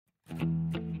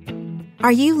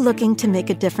Are you looking to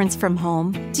make a difference from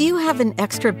home? Do you have an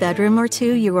extra bedroom or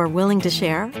two you are willing to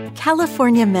share?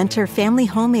 California Mentor Family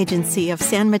Home Agency of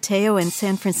San Mateo and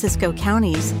San Francisco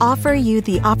counties offer you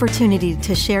the opportunity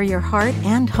to share your heart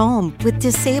and home with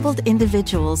disabled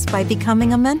individuals by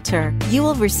becoming a mentor. You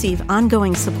will receive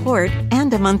ongoing support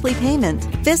and a monthly payment.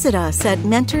 Visit us at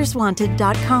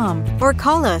mentorswanted.com or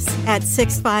call us at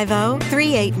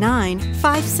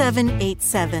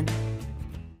 650-389-5787.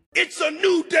 It's a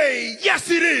new day.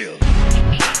 Yes, it is.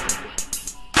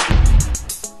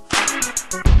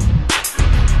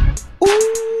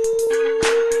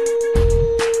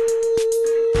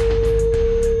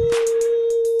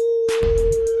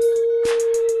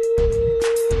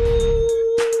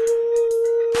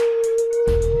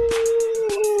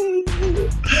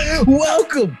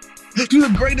 Welcome to the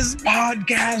greatest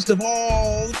podcast of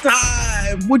all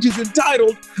time, which is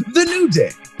entitled The New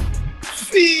Day.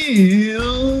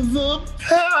 Feel the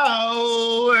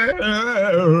power.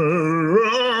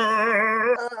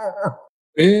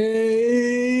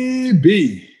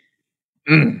 Baby.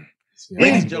 Ladies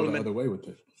and gentlemen, other way with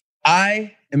it.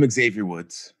 I am Xavier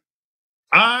Woods.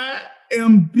 I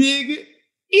am Big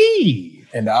E.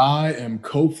 And I am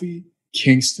Kofi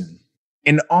Kingston.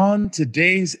 And on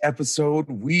today's episode,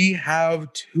 we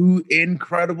have two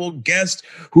incredible guests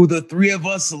who the three of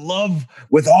us love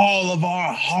with all of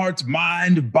our heart,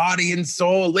 mind, body, and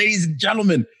soul. Ladies and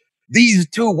gentlemen, these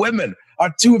two women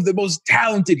are two of the most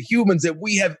talented humans that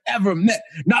we have ever met,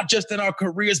 not just in our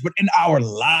careers, but in our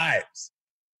lives.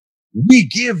 We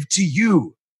give to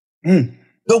you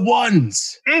the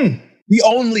ones, the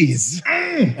onlys,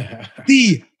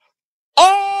 the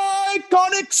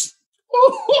iconics.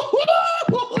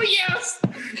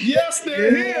 Yes,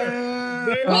 they're here.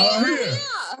 They are here.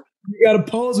 You got to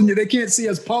pose when they can't see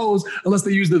us pose unless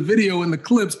they use the video and the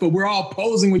clips, but we're all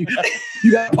posing when you got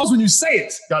to pose when you say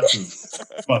it. Got to.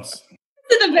 Must.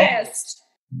 They're the best.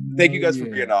 Thank you guys for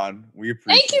being on. We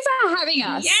appreciate Thank you for having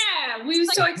us. Yeah, we were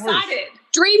so excited.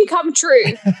 Dream come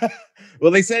true.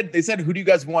 Well, they said, who do you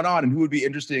guys want on and who would be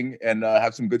interesting and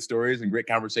have some good stories and great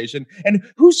conversation? And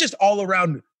who's just all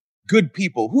around good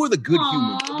people? Who are the good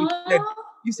humans?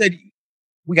 You said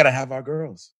we got to have our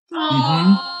girls.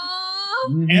 Aww.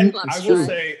 And I will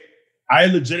say,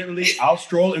 I'll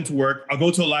stroll into work. I'll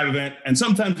go to a live event, and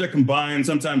sometimes they're combined,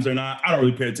 sometimes they're not. I don't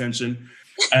really pay attention.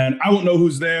 And I won't know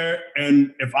who's there.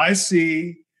 And if I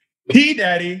see P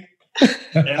Daddy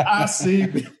and I see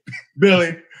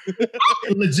Billie,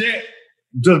 legit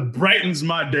just brightens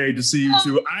my day to see you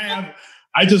two.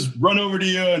 I just run over to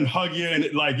you and hug you, and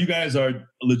you guys are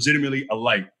legitimately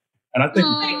alike. And I think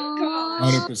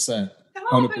 100%.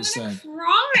 100%.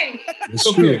 Cry. It's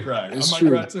okay true. to cry. It's I might true.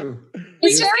 cry too.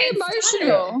 It's very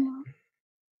emotional.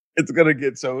 It's gonna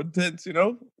get so intense,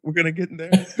 We're gonna get in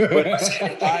there.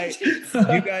 But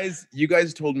you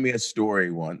guys told me a story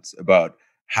once about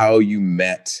how you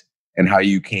met and how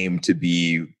you came to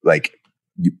be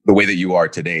the way that you are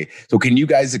today. So can you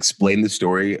guys explain the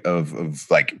story of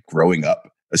growing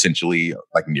up essentially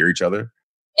near each other?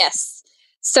 Yes.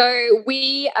 So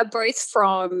we are both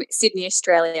from Sydney,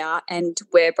 Australia, and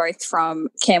we're both from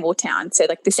Campbelltown, so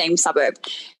the same suburb.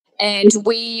 And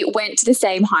we went to the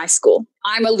same high school.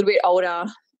 I'm a little bit older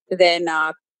than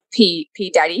P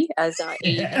Daddy, as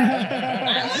E.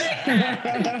 I'm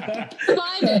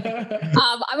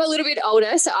a little bit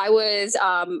older, so I was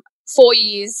 4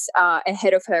 years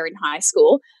ahead of her in high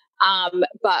school.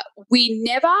 But we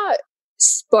never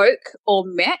spoke or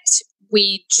met.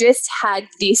 We just had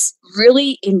this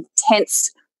really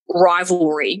intense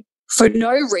rivalry for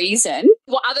no reason,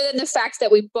 other than the fact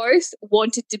that we both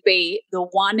wanted to be the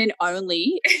one and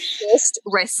only best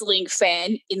wrestling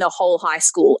fan in the whole high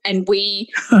school. And we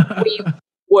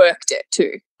worked it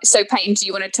too. So Peyton, do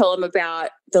you want to tell them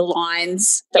about the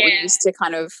lines that we used to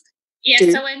kind of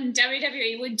do? So when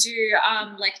WWE would do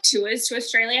tours to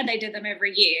Australia, they did them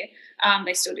every year.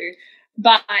 They still do.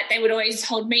 But they would always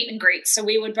hold meet and greets. So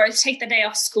we would both take the day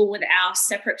off school with our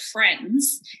separate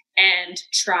friends and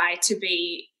try to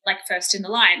be first in the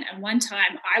line. And one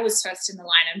time I was first in the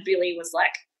line and Billie was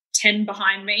 10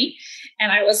 behind me.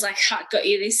 And I was got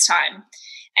you this time.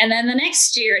 And then the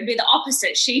next year it'd be the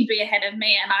opposite. She'd be ahead of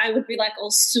me and I would be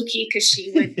all sooky because she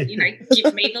would,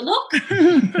 give me the look.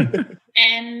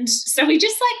 And so we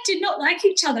just did not like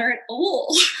each other at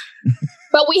all.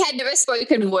 But we had never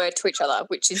spoken a word to each other,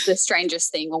 which is the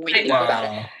strangest thing when we think about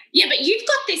it. Yeah, but you've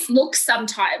got this look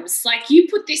sometimes. You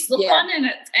put this look on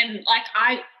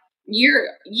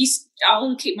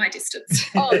I'll keep my distance.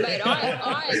 Oh, mate,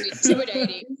 I'm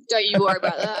intimidating. Don't you worry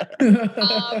about that.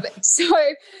 So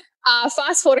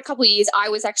fast forward a couple of years, I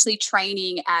was actually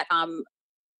training at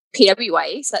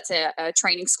PWA, so that's a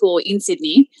training school in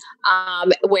Sydney,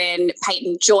 when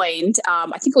Peyton joined.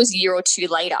 I think it was a year or two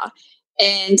later.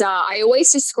 And I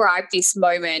always describe this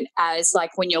moment as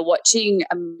like when you're watching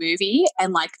a movie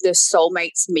and like the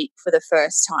soulmates meet for the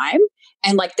first time,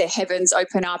 and like the heavens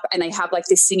open up and they have like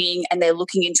this singing and they're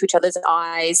looking into each other's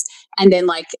eyes, and then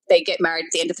like they get married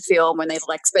at the end of the film when they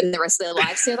like spend the rest of their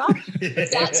lives together.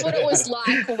 That's what it was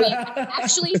like when we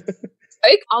actually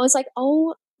spoke. I was like,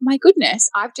 oh my goodness,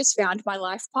 I've just found my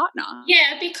life partner.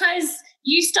 Yeah, because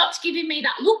you stopped giving me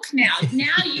that look now.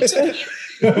 Now you took it.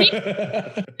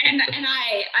 And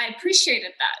I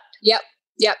appreciated that.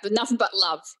 Yep, but nothing but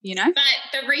love, you know?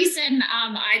 But the reason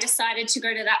I decided to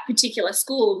go to that particular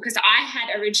school, because I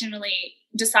had originally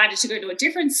decided to go to a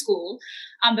different school,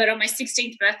 but on my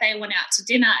 16th birthday, I went out to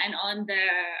dinner, and on the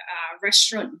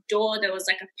restaurant door, there was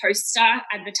like a poster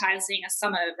advertising a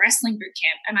summer wrestling boot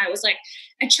camp. And I was like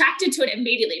attracted to it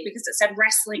immediately because it said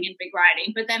wrestling in big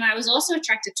writing. But then I was also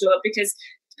attracted to it because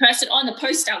the person on the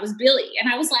poster was Billie.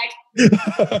 And I was like,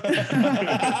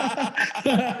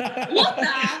 what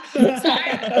the? So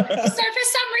for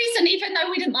some reason, even though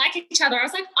we didn't like each other, I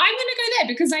was like, I'm going to go there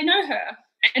because I know her.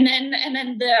 And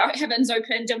then the heavens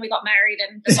opened and we got married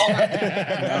and it's all right.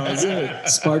 That was it.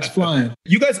 Sparks flying.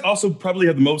 You guys also probably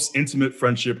have the most intimate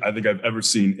friendship I think I've ever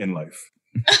seen in life.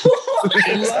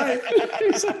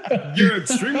 You're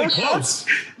extremely close.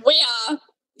 We are.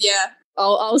 Yeah.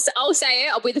 I'll say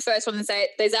it. I'll be the first one to say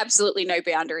it. There's absolutely no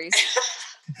boundaries.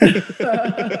 There's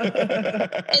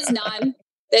none.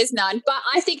 But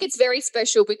I think it's very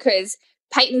special because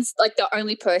Peyton's like the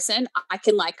only person I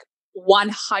can like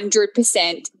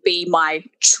 100% be my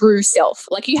true self.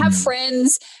 Like you have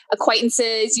friends,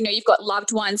 acquaintances, you know, you've got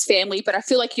loved ones, family, but I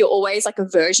feel like you're always like a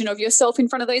version of yourself in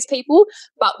front of those people.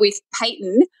 But with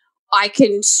Peyton, I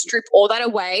can strip all that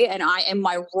away and I am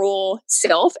my raw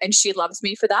self, and she loves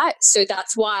me for that. So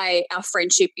that's why our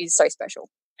friendship is so special.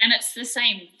 And it's the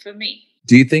same for me.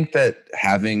 Do you think that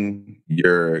having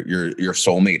your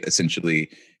soulmate essentially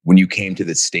when you came to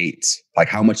the States, like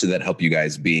how much did that help you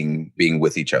guys being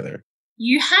with each other?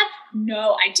 You have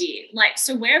no idea. Like,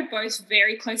 so we're both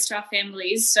very close to our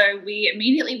families, so we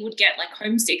immediately would get like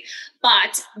homesick.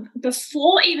 But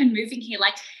before even moving here,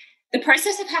 like the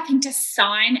process of having to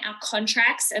sign our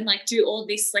contracts and like do all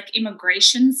this like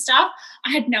immigration stuff,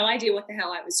 I had no idea what the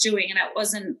hell I was doing. And I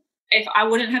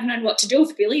wouldn't have known what to do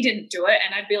if Billie didn't do it.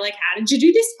 And I'd be like, how did you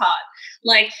do this part?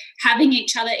 Like having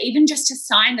each other, even just to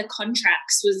sign the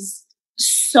contracts was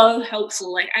so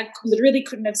helpful. Like I literally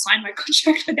couldn't have signed my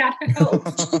contract without her help.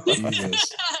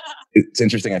 It's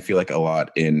interesting. I feel like a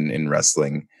lot in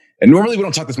wrestling, and normally we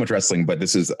don't talk this much wrestling, but I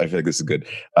feel like this is good.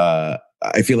 I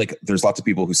feel like there's lots of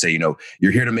people who say, you know,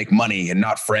 you're here to make money and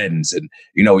not friends. And,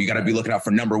 you know, you got to be looking out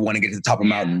for number one and get to the top of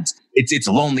mountains. It's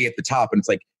lonely at the top. And it's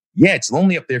like, yeah, it's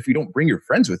lonely up there if you don't bring your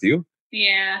friends with you.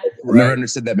 Yeah. I've never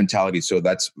understood that mentality. So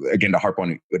that's, again, to harp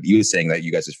on what you were saying, that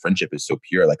you guys' friendship is so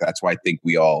pure. Like, that's why I think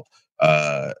we all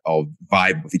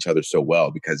vibe with each other so well,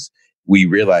 because we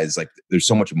realize like there's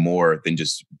so much more than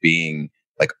just being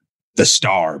like the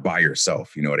star by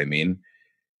yourself. You know what I mean?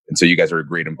 And so you guys are a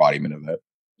great embodiment of that.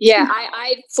 Yeah,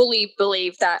 I fully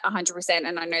believe that 100%.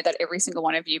 And I know that every single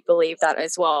one of you believe that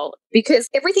as well, because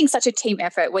everything's such a team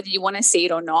effort, whether you want to see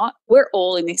it or not. We're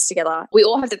all in this together. We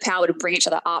all have the power to bring each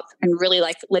other up and really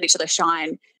like let each other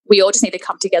shine. We all just need to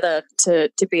come together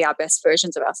to be our best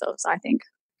versions of ourselves, I think.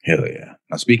 Hell yeah.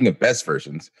 Now, speaking of best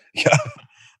versions,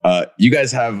 you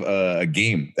guys have a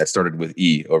game that started with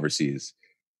E overseas.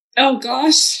 Oh,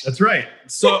 gosh. That's right.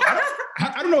 So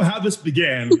I don't know how this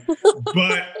began,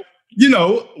 but... You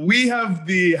know, we have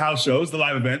the house shows, the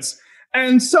live events,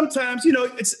 and sometimes, you know,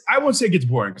 I won't say it gets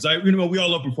boring because we all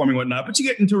love performing and whatnot, but you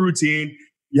get into a routine,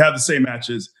 you have the same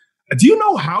matches. Do you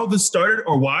know how this started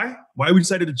or why we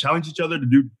decided to challenge each other to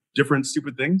do different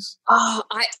stupid things? Oh,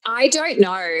 I don't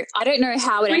know. I don't know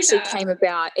how it actually came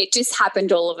about. It just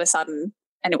happened all of a sudden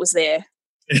and it was there.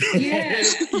 Yeah.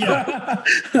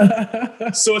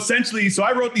 So essentially,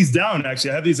 I wrote these down,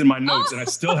 actually. I have these in my notes and I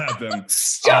still have them.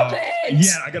 Stop it.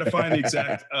 Yeah, I got to find the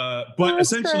exact. But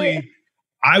essentially, great.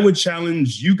 I would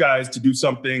challenge you guys to do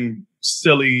something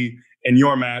silly in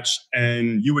your match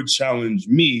and you would challenge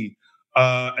me.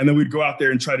 And then we'd go out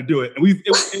there and try to do it. And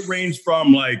it ranged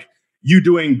from like you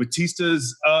doing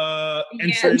Batista's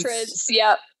entrance.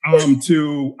 Yep.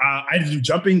 To I had to do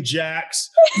jumping jacks.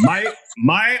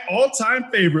 My all-time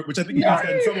favorite, which I think you guys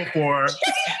got in trouble for,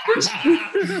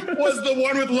 was the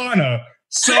one with Lana.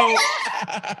 So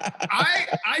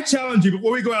I challenge you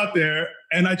before we go out there,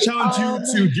 and I challenge you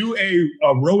to do a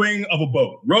rowing of a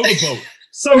boat. Row a boat.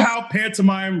 Somehow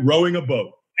pantomime rowing a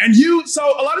boat. And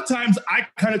so a lot of times I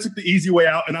kind of took the easy way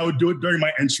out and I would do it during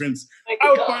my entrance.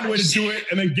 I would find a way to do it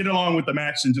and then get along with the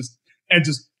match and just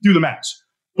do the match.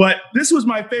 But this was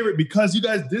my favorite because you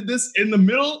guys did this in the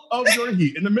middle of your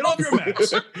heat, in the middle of your match.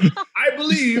 I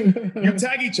believe you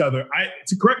tag each other.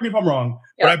 To correct me if I'm wrong,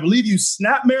 but I believe you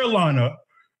snapped Marilana.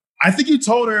 I think you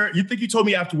told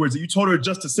me afterwards that you told her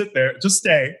just to sit there, just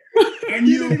stay. And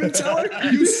you didn't even tell her?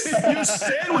 You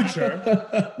sandwich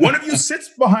her. One of you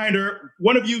sits behind her.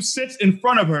 One of you sits in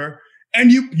front of her. And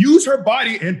you use her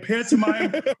body in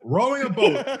pantomime rowing a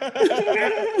boat. And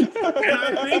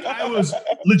I think I was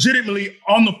legitimately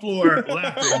on the floor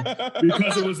laughing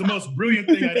because it was the most brilliant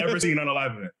thing I'd ever seen on a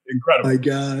live event. Incredible. My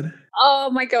God. Oh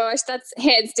my gosh, that's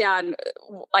hands down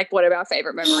like one of our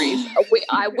favorite memories.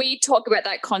 We talk about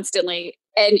that constantly.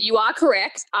 And you are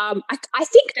correct. I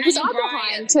think was I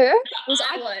behind her?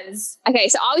 I was. Okay,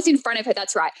 so I was in front of her.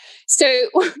 That's right. So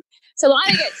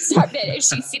Lana gets strapped in and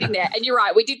she's sitting there. And you're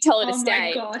right, we did tell her to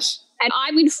stay. Oh my gosh. And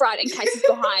I'm in front and Casey's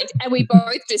behind. And we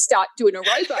both just start doing a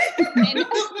rowboat.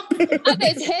 And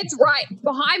there's heads right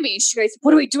behind me. And she goes,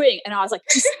 "What are we doing?" And I was like,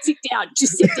 "Just sit down.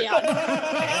 Just sit down."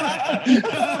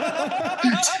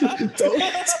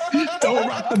 Don't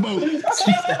rock the boat.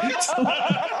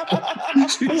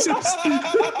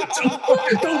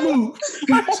 Don't move.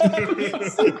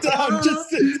 Sit down.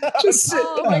 Just sit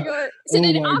Oh down. my God. So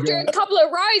then after a couple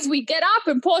of rows, we get up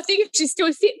and poor thing, she's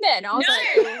still sitting there. And I was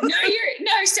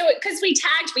So because we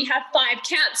tagged, we have 5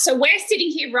 counts. So we're sitting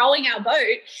here rowing our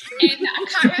boat, and I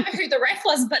can't remember who the ref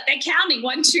was, but they're counting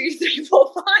 1, 2, 3,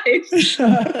 4, 5.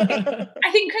 I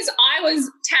think because I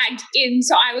was tagged in,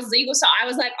 so I was legal. So I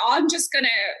was like, I'm just gonna,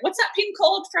 what's that pin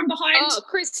called from behind? Oh,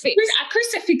 crucifix. I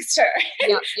crucifixed her.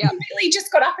 Yep. Billie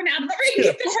just got up and out of the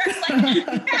ring. And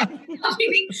I was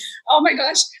like, oh my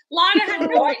gosh, Lana had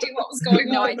no idea what was going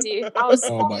on. No idea.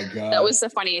 Oh my God. That was the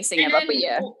funniest thing ever. But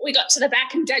yeah, we got to the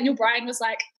back, and Daniel Bryan was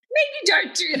like, maybe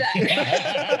don't do that.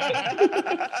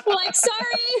 we're like, sorry.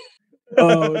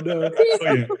 Oh no. I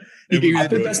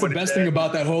think that's the What best thing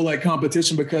about that whole like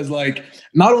competition, because like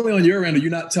not only on your end are you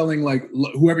not telling like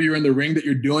whoever you're in the ring that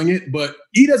you're doing it, but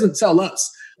he doesn't tell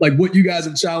us like what you guys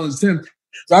have challenged him.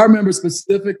 So I remember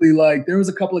specifically, like there was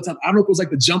a couple of times, I don't know if it was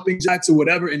like the jumping jacks or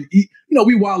whatever, and he,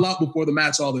 we wild out before the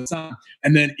match all the time,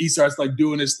 and then he starts like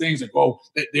doing his things like, oh,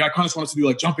 the Iconics want us to do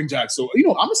like jumping jacks, so I'm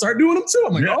gonna start doing them too.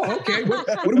 I'm like, oh, okay, what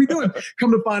are we doing?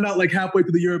 Come to find out, like halfway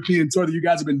through the European tour, that you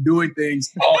guys have been doing things,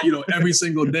 every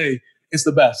single day. It's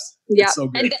the best. Yeah. It's so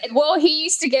good. And he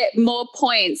used to get more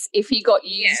points if he got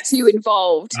you two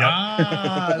involved.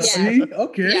 See?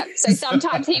 Okay. Yeah. So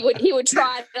sometimes he would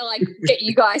try to like get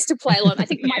you guys to play along. I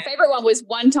think my favorite one was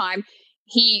one time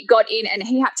he got in and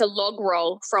he had to log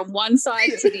roll from one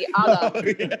side to the other. Oh,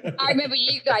 yeah. I remember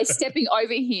you guys stepping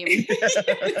over him.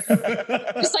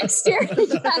 Just like staring at him.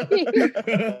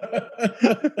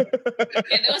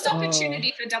 Yeah, there was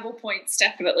opportunity for double points,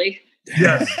 definitely.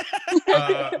 Yes,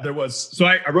 there was. So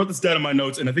I wrote this down in my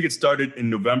notes, and I think it started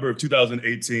in November of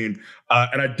 2018.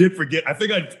 And I did forget. I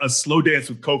think I had a slow dance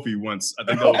with Kofi once. I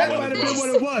think that was That one might of have been what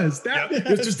it was.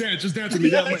 It's just dance with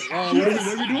me. That like, what are we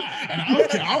doing?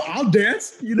 And I'll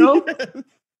dance, Yeah.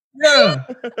 Oh,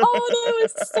 that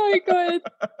was so good.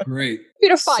 Great.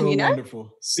 Bit of fun, So you know? wonderful.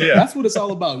 So Yeah. that's what it's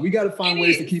all about. We got to find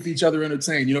ways to keep each other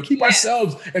entertained, keep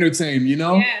ourselves entertained,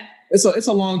 Yeah. It's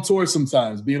a long tour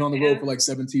sometimes, being on the road for like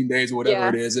 17 days or whatever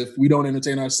it is. If we don't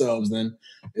entertain ourselves, then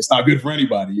it's not good for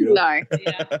anybody, No. Yeah.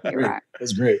 You're right.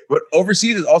 That's great. But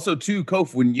overseas is also too,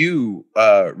 Kof, when you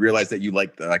realized that you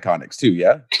liked the Iconics too,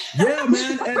 yeah? Yeah,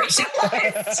 man. And it's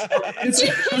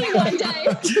One day.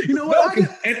 You know what?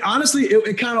 And honestly,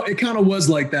 it kind of was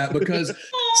like that because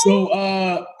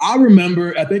I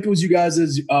remember, I think it was you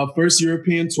guys' first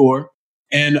European tour.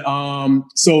 And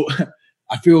so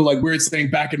I feel like weird saying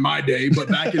back in my day, but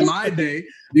back in my day,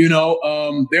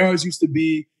 there always used to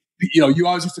be, you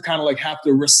always used to kind of like have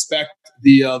to respect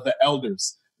the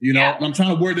elders. And I'm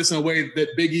trying to word this in a way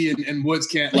that Biggie and Woods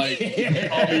can't like call me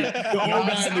the old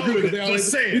guy in the group. They always,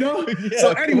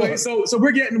 So anyway, so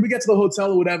we get to the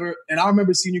hotel or whatever, and I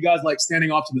remember seeing you guys like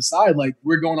standing off to the side, like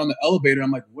we're going on the elevator.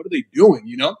 I'm like, what are they doing?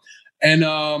 And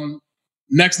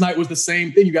next night was the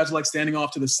same thing. You guys are like standing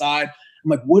off to the side. I'm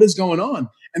like, what is going on?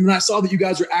 And then I saw that you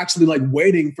guys were actually like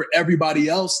waiting for everybody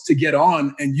else to get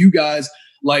on, and you guys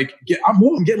like I'm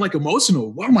getting like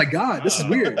emotional. Oh my God, this is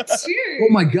weird. Oh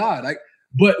my God.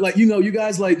 But like, you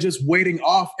guys like just waiting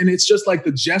off, and it's just like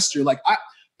the gesture. Like I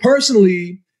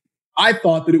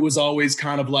thought that it was always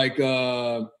kind of like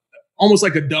almost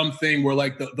like a dumb thing where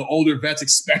like the older vets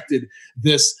expected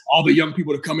all the young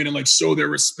people to come in and like show their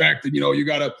respect. And, you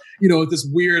gotta, this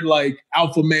weird like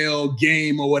alpha male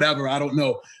game or whatever. I don't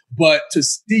know. But to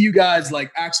see you guys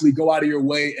like actually go out of your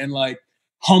way and like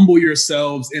humble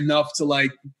yourselves enough to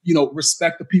like,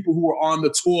 respect the people who are on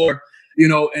the tour,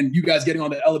 and you guys getting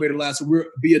on the elevator last, so we're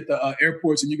be at the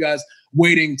airports and you guys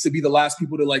waiting to be the last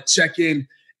people to like check in.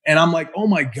 And I'm like, oh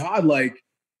my God, like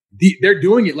they're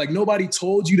doing it. Like nobody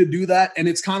told you to do that. And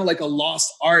it's kind of like a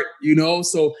lost art,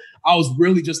 So I was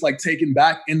really just like taken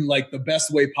back in like the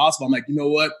best way possible. I'm like, you know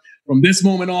what? From this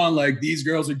moment on, like these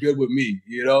girls are good with me,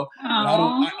 And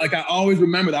I always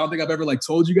remember that. I don't think I've ever like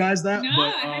told you guys that,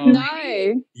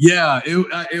 No. Yeah,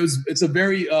 it's a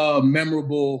very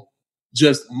memorable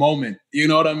just moment. You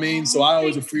know what I mean? So I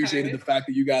always appreciated the fact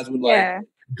that you guys would like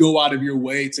go out of your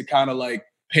way to kind of like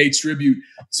pay tribute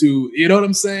to, you know what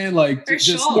I'm saying? Like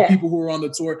just the people who are on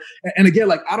the tour. And again,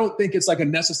 like, I don't think it's like a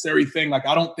necessary thing. Like,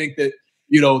 I don't think that,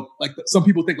 like some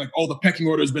people think like, oh, the pecking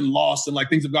order has been lost and like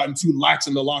things have gotten too lax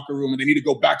in the locker room and they need to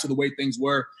go back to the way things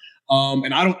were.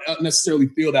 And I don't necessarily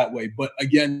feel that way. But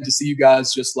again, to see you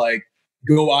guys just like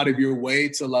go out of your way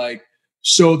to like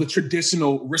show the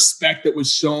traditional respect that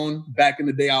was shown back in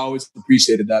the day, I always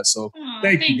appreciated that. So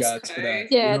thank you guys for that.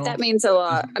 Yeah, that means a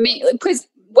lot. I mean, because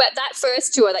that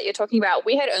first tour that you're talking about,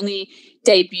 we had only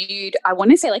debuted, I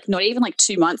want to say like not even like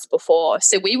 2 months before.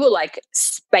 So we were like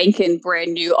spanking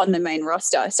brand new on the main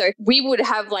roster. So we would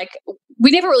have like,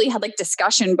 we never really had like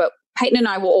discussion, but Peyton and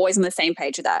I were always on the same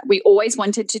page with that. We always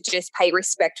wanted to just pay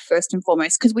respect first and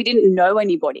foremost because we didn't know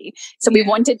anybody. So we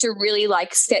wanted to really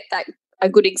like set that a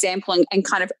good example and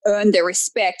kind of earn their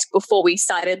respect before we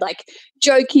started like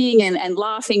joking and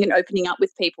laughing and opening up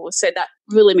with people. So that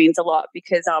really means a lot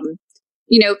because,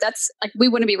 that's like, we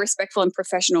want to be respectful and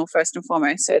professional first and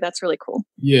foremost. So that's really cool.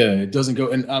 Yeah, it doesn't go,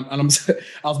 and I was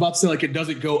about to say like, it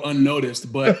doesn't go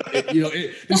unnoticed, but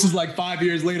this is like 5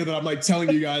 years later that I'm like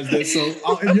telling you guys this.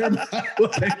 So in your mind,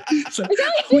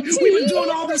 we've been doing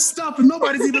all this stuff and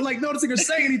nobody's even like noticing or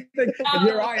saying anything. And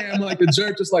here I am like the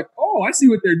jerk, just like, oh, I see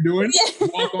what they're doing.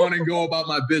 Walk on and go about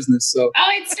my business. So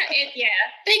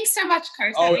thanks so much,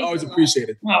 Coach. I always appreciate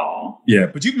it. Oh, yeah,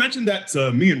 but you've mentioned that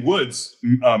to me and Woods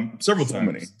several times.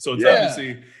 So it's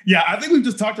obviously, I think we've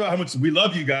just talked about how much we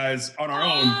love you guys on our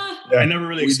own. I never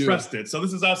really expressed it. So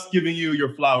this is us giving you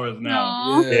your flowers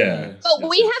now. Yeah. But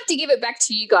we have to give it back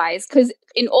to you guys because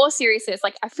in all seriousness,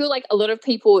 like I feel like a lot of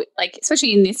people, like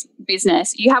especially in this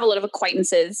business, you have a lot of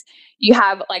acquaintances, you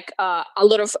have like a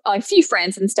few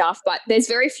friends and stuff, but there's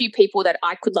very few people that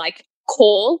I could like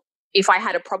call if I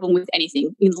had a problem with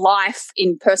anything in life,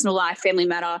 in personal life, family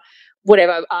matter,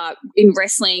 whatever, in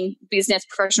wrestling, business,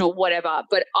 professional, whatever.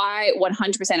 But I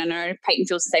 100%, I know Peyton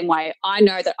feels the same way. I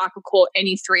know that I could call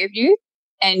any three of you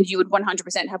and you would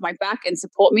 100% have my back and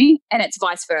support me, and it's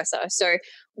vice versa. So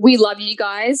we love you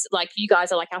guys. Like, you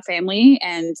guys are like our family,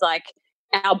 and like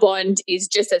our bond is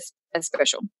just as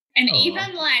special. And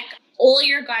even like all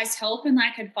your guys' help and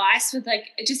like advice with like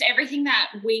just everything that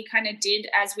we kind of did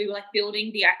as we were like building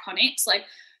the Iconics, like,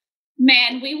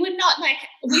 man, we wouldn't have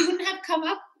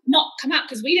not come up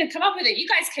because we didn't come up with it. You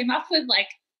guys came up with like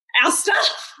our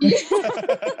stuff.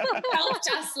 Helped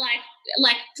us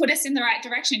like put us in the right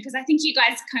direction because I think you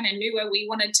guys kind of knew where we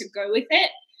wanted to go with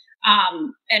it.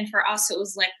 And for us, it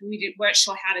was like weren't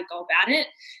sure how to go about it.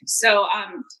 So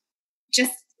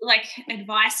just like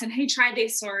advice and hey, try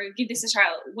this or give this a try.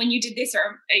 When you did this,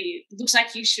 or it looks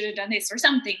like you should have done this or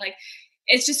something. Like,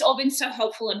 it's just all been so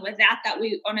helpful. And without that,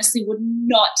 we honestly would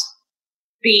not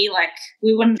be like,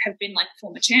 we wouldn't have been like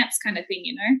form a chance kind of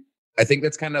thing, I think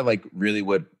that's kind of like really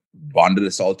what bonded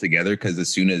us all together, because as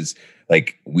soon as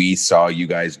like we saw you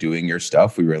guys doing your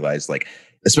stuff, we realized like,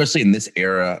 especially in this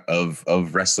era of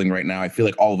wrestling right now, I feel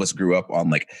like all of us grew up on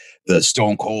like the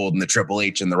Stone Cold and the Triple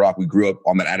H and the Rock. We grew up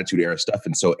on that Attitude Era stuff,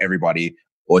 and so everybody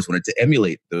always wanted to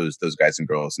emulate those guys and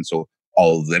girls, and so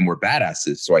all of them were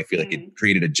badasses. So I feel like it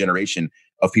created a generation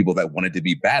of people that wanted to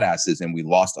be badasses, and we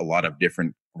lost a lot of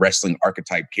different wrestling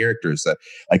archetype characters,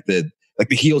 like the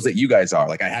heels that you guys are.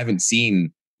 Like, I haven't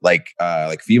seen like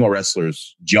female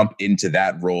wrestlers jump into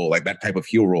that role, like that type of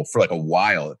heel role, for like a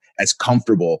while, as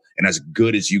comfortable and as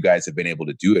good as you guys have been able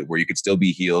to do it, where you could still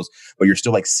be heels, but you're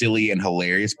still like silly and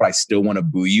hilarious, but I still want to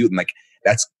boo you. And like,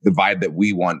 that's the vibe that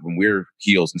we want when we're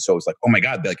heels. And so it's like, oh my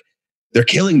God, like, they're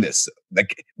killing this.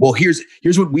 Like, well, here's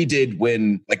what we did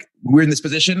when like we were in this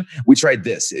position. We tried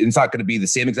this. It's not going to be the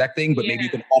same exact thing, but maybe you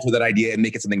can alter that idea and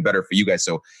make it something better for you guys.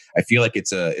 So I feel like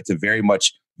it's a very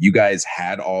much, you guys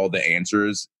had all the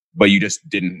answers, but you just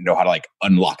didn't know how to like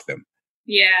unlock them.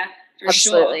 Yeah, for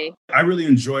absolutely. Sure. I really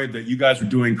enjoyed that you guys were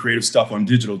doing creative stuff on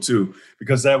digital too,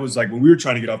 because that was like when we were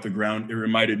trying to get off the ground, it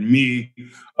reminded me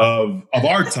of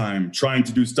our time trying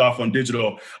to do stuff on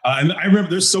digital. And I remember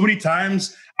there's so many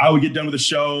times I would get done with the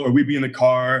show, or we'd be in the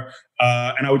car,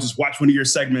 and I would just watch one of your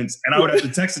segments, and I would have to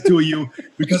text the two of you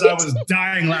because I was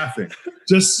dying laughing.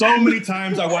 Just so many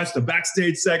times I watched a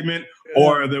backstage segment,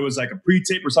 or there was like a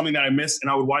pre-tape or something that I missed,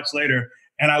 and I would watch later,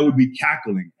 and I would be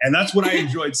cackling. And that's what I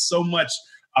enjoyed so much.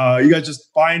 You guys just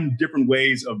find different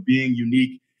ways of being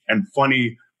unique and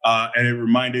funny, and it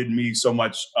reminded me so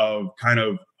much of kind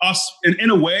of us in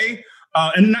a way.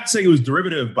 And not saying it was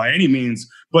derivative by any means,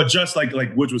 but just like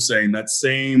Woods was saying, that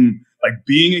same, like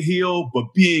being a heel, but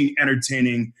being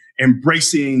entertaining,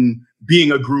 embracing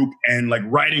being a group, and like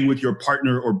riding with your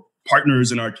partner or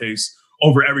partners in our case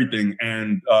over everything.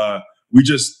 And I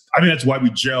think that's why we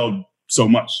gelled so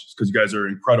much, because you guys are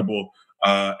incredible.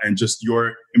 And just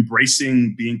your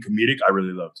embracing being comedic, I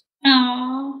really loved.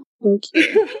 Oh, Thank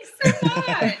you.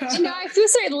 thanks so much. I feel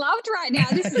so loved right now.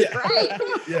 This is great.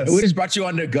 Yes. We just brought you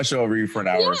on to gush over you for an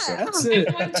hour or so. That's it.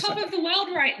 I'm on top of the world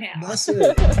right now. That's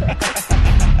it.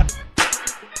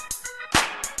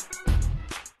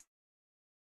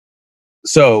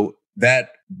 So that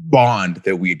bond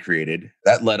that we had created,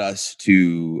 that led us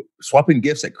to swapping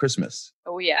gifts at Christmas.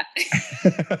 Oh, yeah.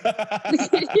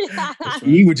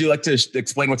 E, would you like to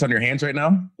explain what's on your hands right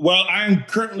now? Well, I'm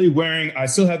currently wearing, I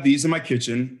still have these in my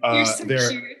kitchen. You're so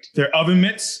cute. They're oven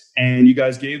mitts, and you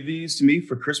guys gave these to me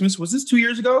for Christmas. Was this 2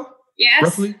 years ago? Yes.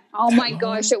 Roughly? Oh, my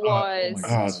gosh, it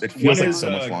was. It feels One like is so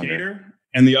much a longer. gator,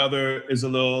 and the other is a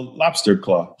little lobster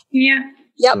claw. Yeah.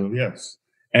 Yep. So, yes.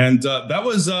 And that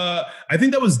was, I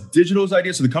think that was Digital's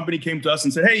idea. So the company came to us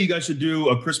and said, hey, you guys should do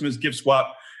a Christmas gift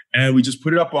swap. And we just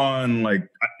put it up on like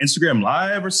Instagram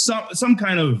Live or some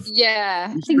kind of. Yeah,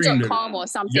 I we think streamed it. .com or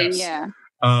something, Yes. yeah.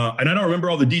 And I don't remember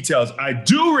all the details. I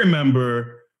do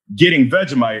remember getting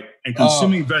Vegemite and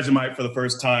consuming Vegemite for the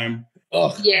first time.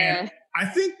 Yeah, I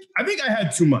think I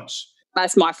had too much.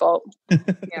 that's my fault.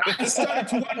 I started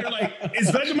to wonder, like, are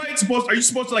you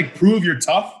supposed to like prove you're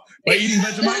tough by eating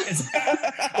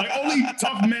Vegemite? Like only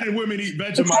tough men and women eat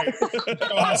Vegemite.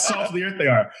 Know how soft of the earth they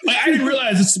are. Like I didn't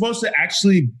realize it's supposed to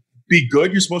actually be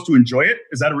good. You're supposed to enjoy it.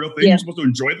 Is that a real thing? Yeah. You're supposed to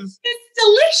enjoy this?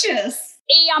 It's delicious.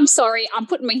 I'm sorry. I'm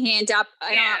putting my hand up.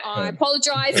 And I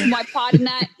apologize for my part in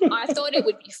that. I thought it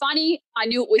would be funny. I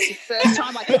knew it was the first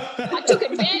time. I took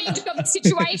advantage of the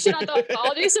situation. I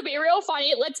thought, this will be real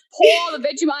funny. Let's pour the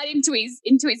Vegemite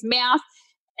into his mouth.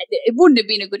 It wouldn't have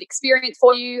been a good experience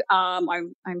for you. I'm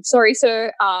sorry,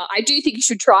 sir. I do think you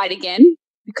should try it again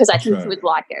because I think you would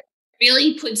like it.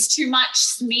 Billie puts too much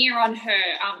smear on her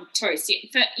toast.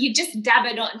 You just dab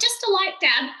it on, just a light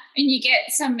dab, and you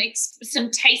get some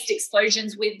taste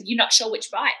explosions with you're not sure which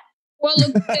bite. Well,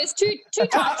 look, there's two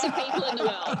types of people in the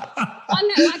world. One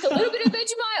that like a little bit of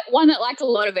Vegemite, one that like a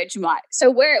lot of Vegemite.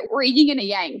 So we're yin and a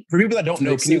yang. For people that don't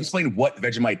know, can you explain what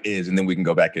Vegemite is, and then we can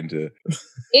go back into?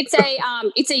 It's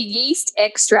a yeast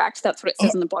extract. That's what it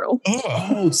says on the bottle.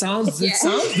 It sounds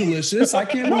delicious. I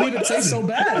can't believe it tastes so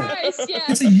bad. Gross, yeah.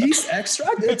 It's a yeast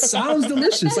extract. It sounds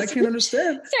delicious. I can't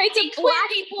understand. So it's I think a where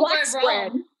people black go spread.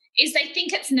 wrong is they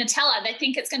think it's Nutella. They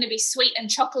think it's going to be sweet and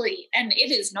chocolatey, and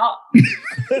it is not.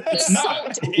 The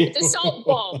salt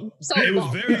bomb. It was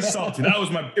very salty.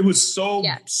 It was so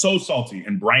salty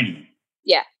and briny.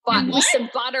 Yeah, but with some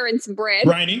butter and some bread.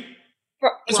 Briny.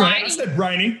 That's right. I said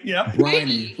briny. Yeah.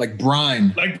 Briny, like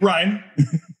brine. Like brine.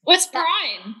 What's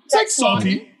brine? It's like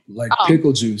Salty. Like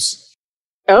pickle juice.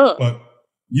 Oh. But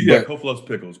Kof loves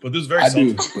pickles. But this is very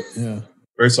salty. Yeah.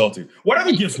 Very salty. What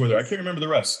other gifts were there? I can't remember the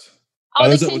rest.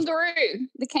 The kangaroo.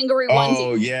 The kangaroo onesie.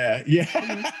 Oh, yeah. Yeah.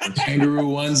 The kangaroo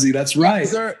onesie. That's right.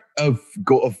 Is there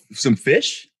some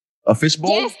fish? A fish bowl?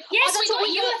 Yes, Yes, that's we what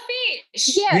got you a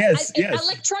fish. Yeah, Yes, an yes.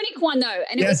 electronic one though,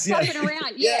 and it was floating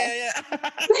around. Yeah. And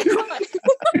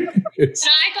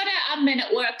I got a Men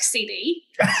at Work CD.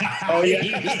 Oh, yeah.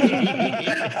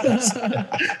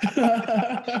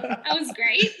 That was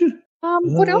great.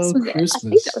 What else was it? I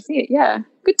think that was it. Yeah,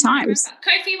 good times.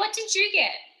 Kofi, what did you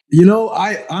get?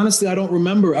 I honestly don't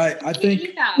remember. I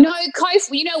think No, Kof.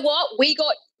 You know what? We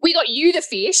got you the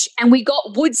fish, and we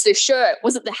got Woods the shirt.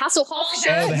 Was it the Hasselhoff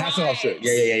shirt? Oh, the Hasselhoff shirt.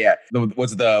 Yeah.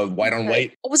 Was it the white on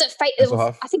white? Or was it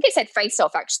Hasselhoff? I think it said Face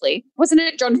Off actually. Wasn't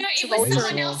it John? No, it was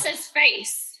someone else's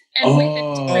face.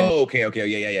 Oh. Okay. I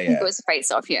think Yeah. it was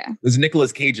Face Off. Yeah. It was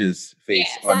Nicolas Cage's face.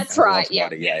 Yes, on that's right, Hasselhoff's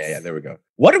body. yeah. Yeah. There we go.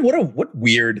 What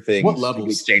weird things What levels? are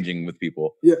we exchanging with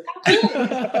people? Yeah.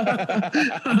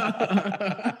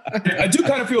 I do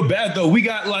kind of feel bad though. We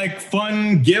got like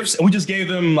fun gifts and we just gave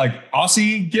them like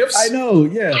Aussie gifts. I know.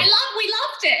 Yeah. We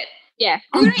loved it. Yeah,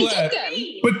 I'm we don't glad. get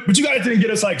them. But you guys didn't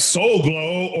get us like Soul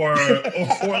Glow or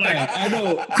like I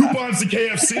know. coupons to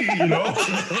KFC, you know?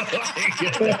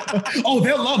 Oh,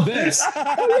 they'll love this.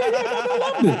 Oh, yeah, they'll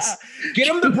love this. Get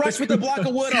him the brush with the block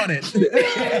of wood on it.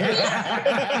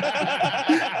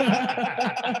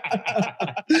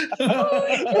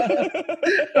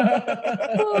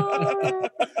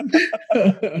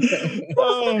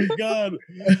 Oh God.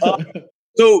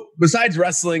 So besides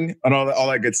wrestling and all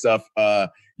that good stuff,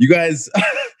 you guys,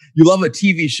 you love a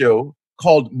TV show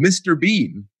called Mr.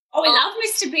 Bean. Oh, I love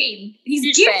Mr. Bean. He's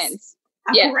Huge gifts fans.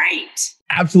 are Yeah. great.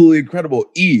 Absolutely incredible.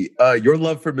 Your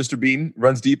love for Mr. Bean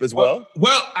runs deep as well.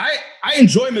 Well, I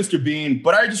enjoy Mr. Bean,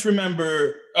 but I just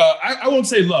remember, I won't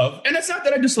say love. And it's not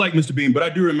that I dislike Mr. Bean, but I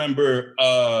do remember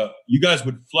you guys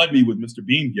would flood me with Mr.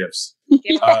 Bean gifts.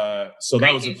 So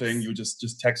that was the thing. You would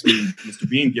just text me Mr.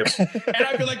 Bean gifts. And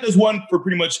I feel like there's one for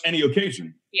pretty much any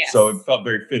occasion. Yes. So it felt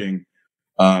very fitting.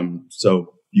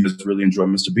 So you guys really enjoy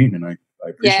Mr. Bean, and I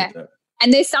appreciate that.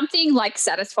 And there's something like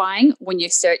satisfying when you're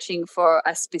searching for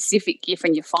a specific gift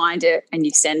and you find it and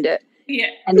you send it. Yeah.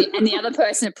 And the other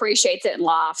person appreciates it and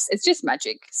laughs. It's just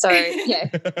magic. So, yeah,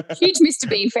 huge Mr.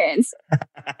 Bean fans.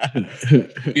 Do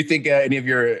you think any of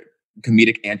your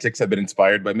comedic antics have been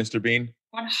inspired by Mr. Bean?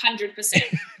 100%.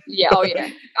 Yeah, oh yeah.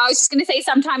 I was just going to say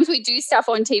sometimes we do stuff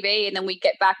on TV and then we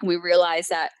get back and we realize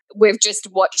that we've just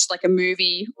watched like a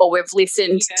movie or we've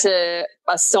listened to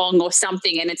a song or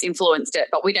something and it's influenced it,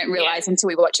 but we don't realize until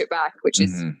we watch it back, which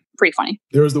is pretty funny.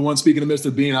 There was the one, speaking of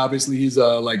Mr. Bean, obviously he's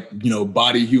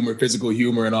body humor, physical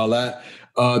humor and all that.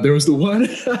 There was the one,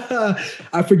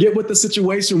 I forget what the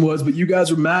situation was, but you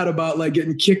guys were mad about like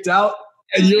getting kicked out.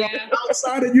 And you're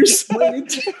outside and you're swinging.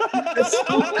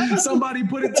 Somebody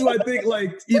put it to, I think,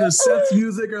 like either Seth's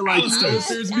music or like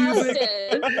Alistair's music.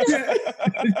 Yeah.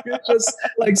 Just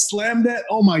like slam that.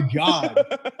 Oh my God.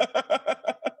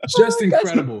 Just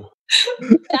incredible.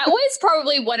 That was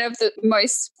probably one of the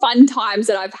most fun times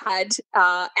that I've had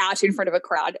out in front of a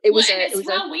crowd. We didn't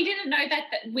know that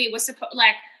we were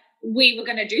we were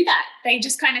going to do that. They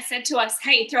just kind of said to us,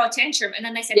 hey, throw a tantrum. And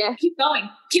then they said, keep going.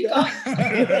 The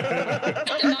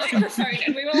microphone.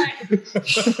 And we were like...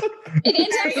 It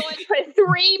ended up going for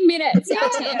 3 minutes, our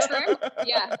tantrum.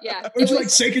 Yeah. Were you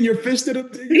like shaking your fist at him?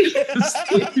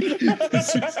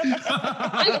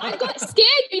 I got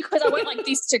scared because I went like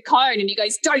this to Cone and you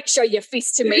guys, don't show your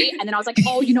fist to me. And then I was like,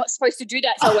 oh, you're not supposed to do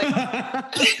that. So I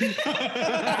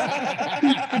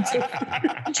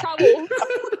went... in trouble.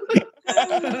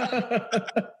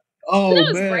 Oh, that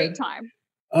was man. a great time.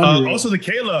 Also, the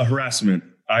Kayla harassment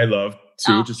I love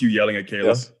too. Just you yelling at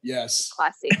Kayla. Yes.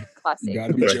 Classic. You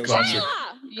gotta be joking.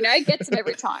 Kayla, gets them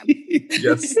every time.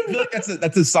 Yes. I feel like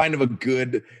that's a sign of a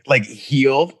good like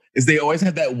heel. Is they always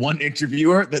have that one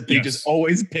interviewer that they just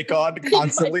always pick on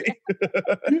constantly.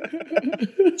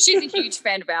 She's a huge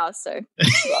fan of ours, so.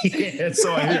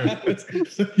 So I hear.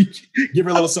 Give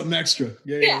her a little something extra.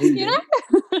 Yeah, you know.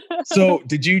 So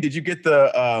did you get the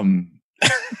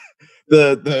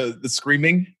the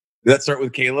screaming? Did that start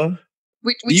with Kayla?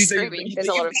 Which screaming? There's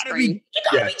a lot of screaming. You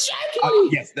gotta be joking.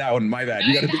 Yes, that one. My bad.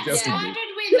 You gotta be joking. It started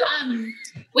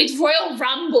with Royal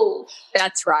Rumble.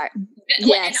 That's right.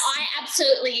 Yes. And I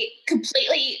absolutely,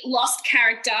 completely lost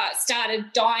character,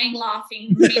 started dying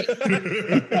laughing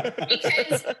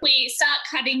because we start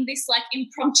cutting this like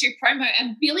impromptu promo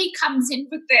and Billie comes in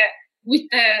with the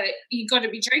you gotta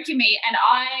be joking me, and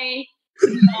I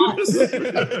could not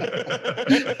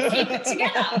keep it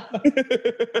together.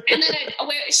 And then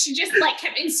she just like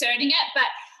kept inserting it, but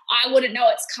I wouldn't know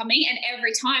it's coming, and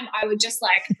every time I would just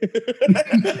like it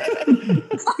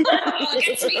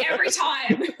gets me every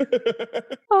time.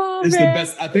 It's the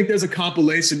best. I think there's a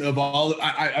compilation of all.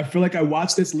 I feel like I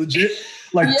watched this legit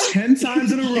like 10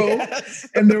 times in a row,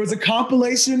 and there was a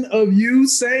compilation of you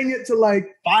saying it to like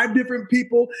 5 different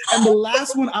people, and the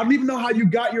last one, I don't even know how you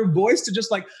got your voice to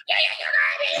just like.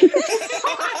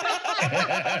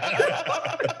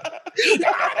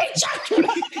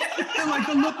 And like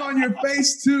the look on your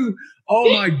face too.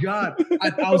 Oh my God.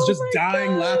 I was just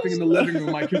dying laughing in the living room.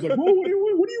 My kids like, whoa, what are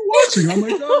you watching? I'm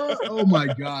like, oh my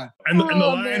God. And the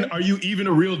line, are you even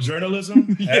a real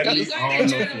journalism? Wait,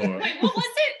 what was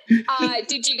it?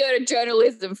 Did you go to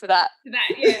journalism for that?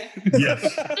 Yeah.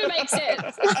 Yes. It makes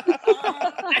sense.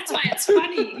 That's why it's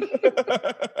funny.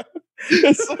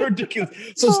 It's so ridiculous.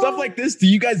 So stuff like this, do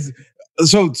you guys...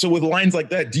 So with lines like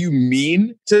that, do you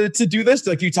mean to do this?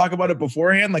 Like you talk about it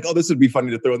beforehand, like, oh, this would be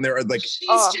funny to throw in there, or like she's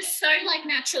just so like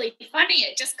naturally funny,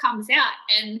 it just comes out,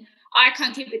 and I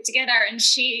can't keep it together, and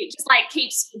she just like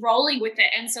keeps rolling with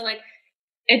it, and so like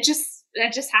that just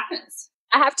happens.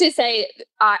 I have to say,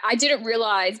 I didn't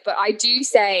realize, but I do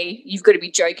say you've got to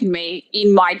be joking me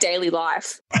in my daily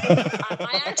life.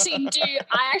 I actually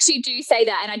do say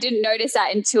that, and I didn't notice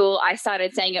that until I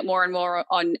started saying it more and more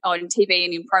on TV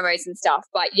and in promos and stuff.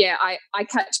 But yeah, I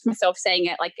catch myself saying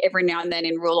it like every now and then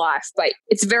in real life. But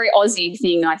it's a very Aussie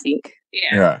thing, I think.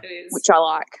 Yeah. It is. Which I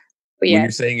like. But yeah. When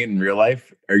you're saying it in real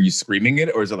life, are you screaming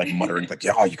it, or is it like muttering, like,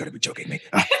 "Yeah, oh, you got to be joking me"?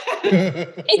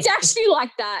 It's actually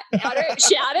like that. I don't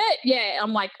shout it. Yeah,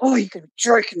 I'm like, "Oh, you could be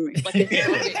joking me." Like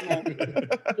it's a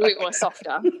little bit more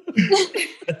softer.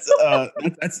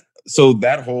 That's so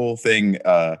that whole thing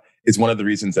is one of the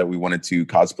reasons that we wanted to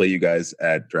cosplay you guys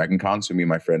at Dragon Con. So me and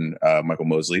my friend Michael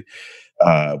Mosley,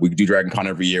 we do Dragon Con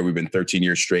every year. We've been 13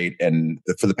 years straight, and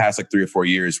for the past like 3 or 4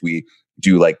 years, we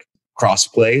do like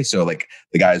crossplay. So like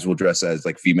the guys will dress as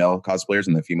like female cosplayers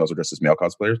and the females will dress as male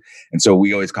cosplayers. And so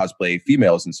we always cosplay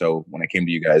females. And so when I came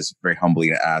to you guys very humbly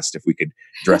and asked if we could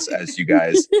dress as you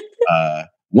guys,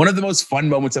 one of the most fun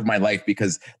moments of my life,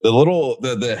 because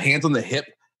the hands on the hip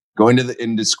going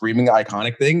into screaming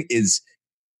iconic thing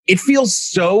it feels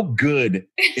so good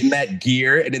in that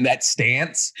gear and in that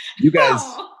stance. You guys,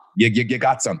 you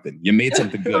got something. You made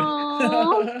something good.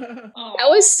 That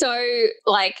was so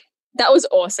like, that was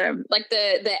awesome. Like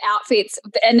the outfits,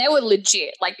 and they were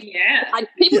legit. Like,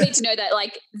 people need to know that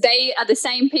like they are the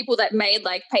same people that made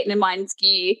like Peyton and mine's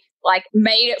gear, like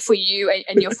made it for you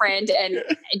and your friend, and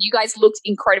you guys looked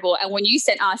incredible. And when you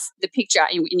sent us the picture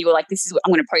and you were like, "This is what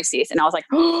I'm going to post this," and I was like,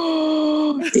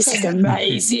 "Oh, this is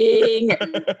amazing!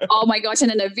 Oh my gosh!" And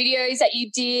then the videos that you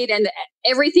did, and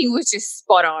everything was just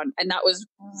spot on, and that was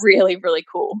really, really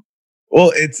cool.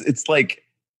 Well, it's like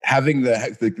having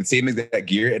the same exact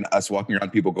gear and us walking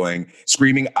around, people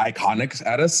screaming iconics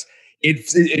at us.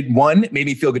 It one made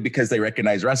me feel good because they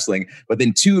recognize wrestling, but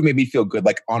then 2 it made me feel good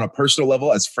like on a personal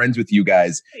level as friends with you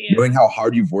guys, knowing how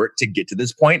hard you've worked to get to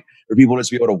this point, for people to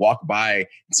just be able to walk by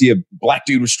and see a black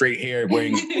dude with straight hair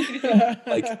wearing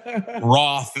like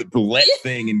Roth bullet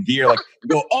thing and gear, like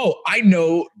go, oh, I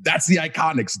know that's the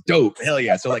Iconics, dope, hell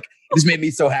yeah. So like it just made me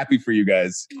so happy for you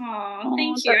guys. Oh,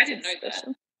 thank you. I didn't know that.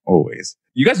 Always.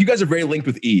 You guys are very linked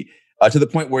with E, to the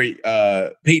point where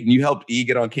Peyton, you helped E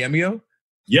get on Cameo.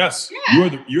 Yes,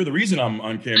 you're the reason I'm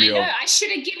on Cameo. I know. I should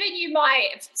have given you my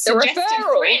suggested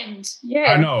friend.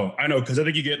 Yeah, I know, because I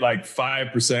think you get like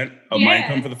 5% of my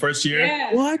income for the first year.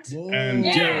 Yeah. What? And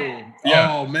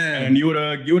oh man, and you would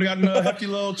have gotten a hefty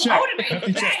little check. I would have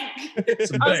made bank.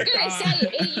 I was going to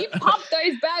say, you pumped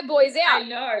those bad boys out. I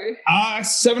know.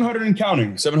 700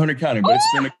 counting, but it's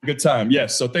been a good time.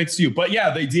 Yes, so thanks to you. But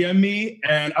yeah, they DM'd me,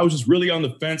 and I was just really on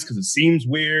the fence because it seems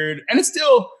weird, and it's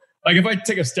still. Like, if I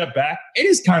take a step back, it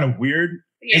is kind of weird,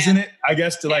 isn't it? I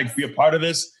guess to like be a part of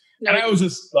this. No, and I was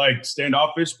just like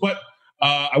standoffish, but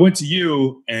I went to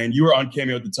you and you were on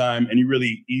Cameo at the time and you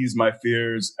really eased my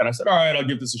fears. And I said, all right, I'll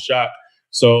give this a shot.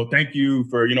 So thank you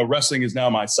for, wrestling is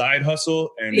now my side hustle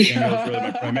and Cameo is really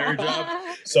my primary job.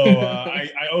 So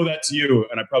I owe that to you,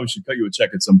 and I probably should cut you a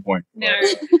check at some point. No.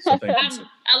 So thank you.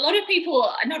 A lot of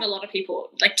people, not a lot of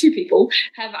people, like 2 people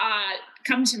have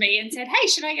come to me and said, hey,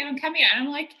 should I get on Cameo? And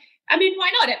I'm like, I mean,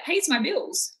 why not? It pays my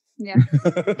bills. Yeah.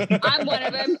 I'm one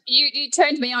of them. You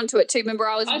turned me onto it too. Remember,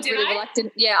 I was really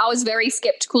reluctant. Yeah, I was very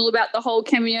skeptical about the whole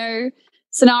Cameo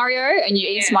scenario, and you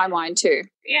eased my mind too.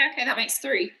 Yeah, okay, that makes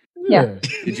 3. Yeah.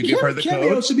 Did you give her the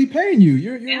Cameo code? Should be paying you.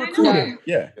 You're a recruiter.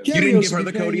 Yeah. Cameo You didn't give her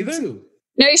the code either? Too.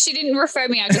 No, she didn't refer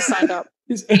me. I just signed up.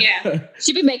 Yeah.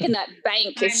 She'd be making that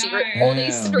bank if she all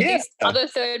these other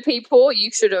third people.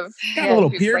 You should have got a little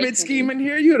pyramid scheme in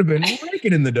here. You would have been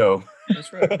raking in the dough.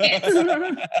 That's right.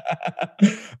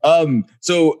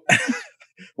 So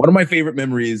one of my favorite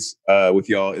memories with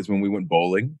y'all is when we went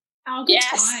bowling. Oh, good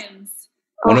times.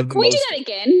 Can we do that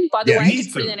again, by the way?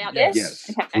 Just putting that out there? Yes,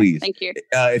 okay, please. Thank you.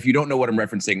 If you don't know what I'm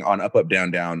referencing, on Up, Up,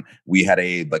 Down, Down, we had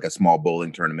a small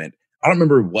bowling tournament. I don't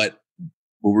remember what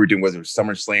we were doing. Was it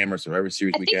SummerSlam or Survivor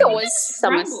Series weekend? I think it was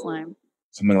SummerSlam.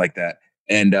 Something like that.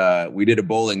 And we did a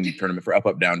bowling tournament for Up,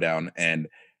 Up, Down, Down. And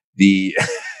the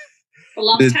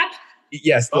love tap?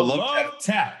 Yes, the love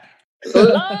tap.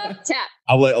 Love tap.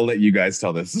 I'll let you guys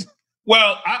tell this.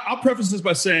 Well, I'll preface this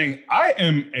by saying I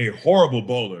am a horrible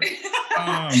bowler.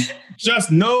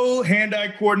 Just no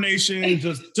hand-eye coordination,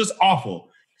 just awful.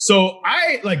 So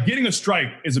I like getting a strike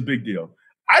is a big deal.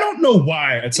 I don't know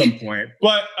why at some point,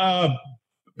 but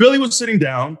Billie was sitting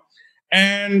down,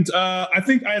 and I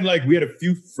think we had a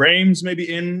few frames maybe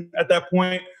in at that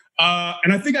point,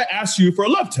 and I think I asked you for a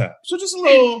love tap. So just a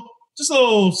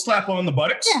little slap on the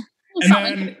buttocks. Yeah. And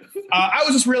then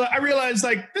I realized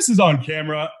like this is on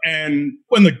camera, and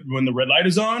when the red light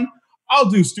is on, I'll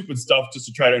do stupid stuff just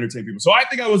to try to entertain people. So I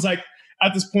think I was like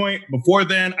at this point. Before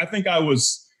then, I think I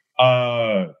was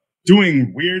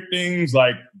doing weird things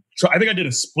like I think I did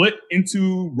a split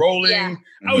into rolling. Yeah.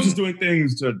 I was just doing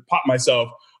things to pop myself.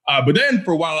 But then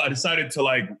for a while, I decided to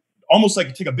like almost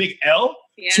like take a big L.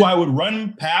 Yeah. So I would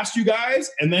run past you guys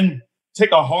and then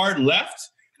take a hard left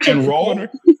and roll. And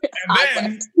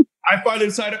then I finally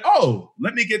decided,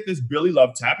 let me get this Billie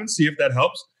love tap and see if that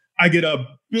helps. I get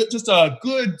just a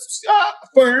good,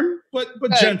 firm, but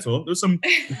gentle. There's some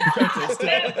gentle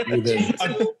still.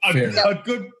 A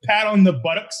good pat on the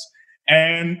buttocks,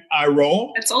 and I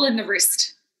roll. That's all in the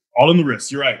wrist. All in the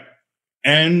wrist, you're right.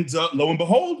 And lo and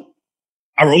behold,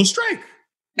 I roll a strike.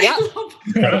 Yeah.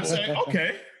 And I'm saying,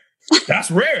 okay,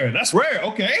 that's rare.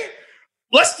 Okay,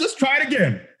 let's try it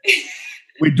again.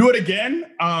 We do it again.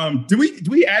 Do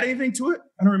we add anything to it?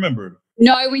 I don't remember.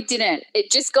 No, we didn't.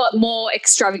 It just got more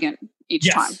extravagant each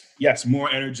time. Yes, more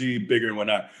energy, bigger and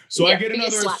whatnot. So I get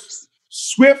another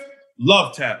swift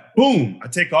love tap. Boom. I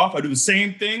take off. I do the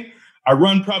same thing. I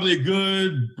run probably a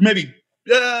good maybe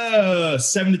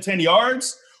 7 to 10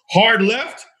 yards. Hard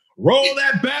left. Roll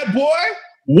that bad boy.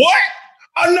 What?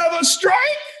 Another strike?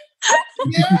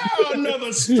 Yeah,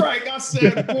 another strike. I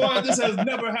said, boy, this has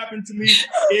never happened to me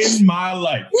in my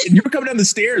life. And you were coming down the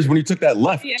stairs when you took that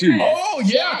left, too. Oh,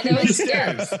 yeah. The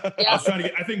stairs. I was trying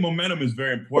to I think momentum is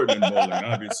very important in bowling,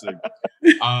 obviously.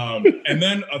 And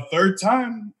then a third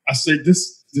time, I said,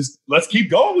 let's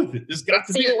keep going with it. This got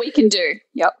to be see what we can do.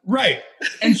 Yep. Right.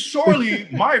 And surely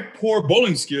my poor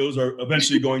bowling skills are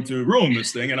eventually going to ruin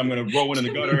this thing, and I'm going to roll one in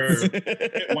the gutter,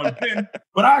 hit one pin.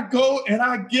 But I go and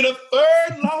I get a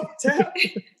third love tap.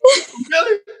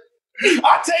 Really?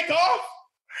 I take off.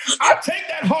 I take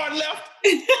that hard left.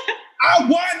 I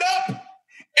wind up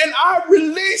and I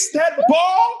release that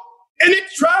ball. And it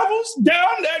travels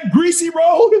down that greasy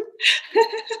road. And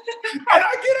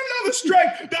I get another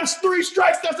strike. That's 3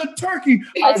 strikes. That's a turkey.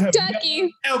 That's I have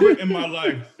turkey. never in my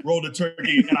life rolled a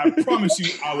turkey. And I promise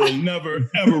you, I will never,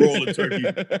 ever roll a turkey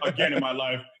again in my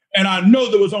life. And I know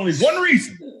there was only one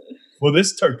reason for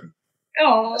this turkey.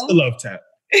 Oh, that's the love tap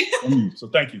from you. So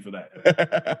thank you for that.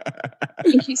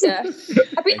 Thank you, sir.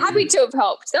 Happy to have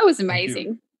helped. That was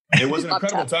amazing. It was an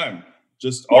incredible time.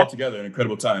 Just all together, an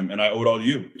incredible time. And I owe it all to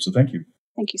you. So thank you.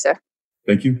 Thank you, sir.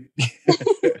 Thank you.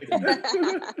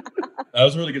 That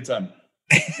was a really good time.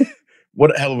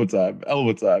 What a hell of a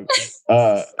time.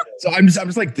 So I'm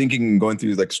just like thinking and going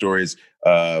through like stories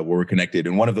where we're connected.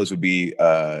 And one of those would be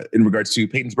in regards to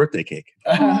Peyton's birthday cake.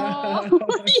 Oh,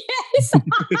 yes.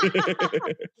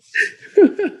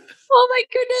 Oh my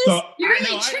goodness. So, you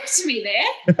really tricked me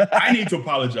there. I need to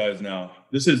apologize now.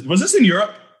 Was this in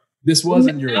Europe? This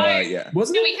wasn't your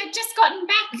wasn't it? We had just gotten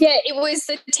back. Yeah, it was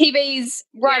the TVs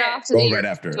right after. Right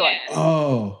after. Yeah.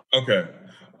 Oh. Okay.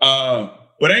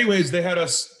 But anyways, they had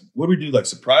us, what do we do? Like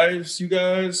surprise you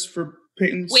guys for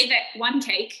Peyton's? With that one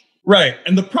cake. Right.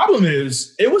 And the problem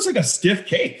is it was like a stiff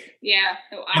cake. Yeah.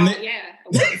 And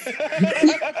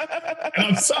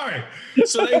I'm sorry.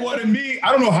 So they wanted me,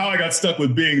 I don't know how I got stuck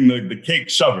with being the cake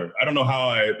shover. I don't know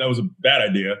how that was a bad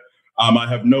idea. I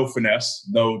have no finesse,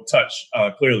 no touch,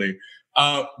 clearly.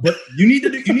 But you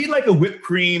need like a whipped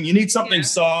cream. You need something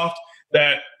soft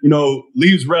that,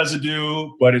 leaves residue,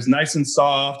 but is nice and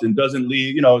soft and doesn't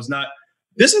leave, it's not.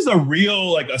 This is a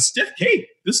real, like a stiff cake.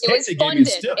 This cake they gave me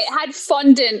is stiff. It had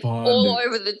fondant all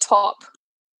over the top.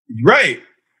 Right.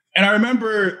 And I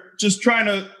remember just trying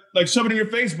to like shove it in your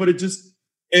face, but it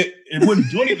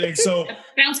wouldn't do anything. So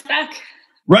bounce back.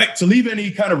 Right. To leave any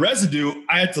kind of residue,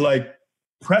 I had to like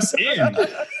press in. I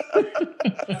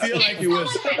feel like it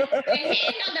was.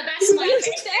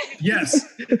 Yes,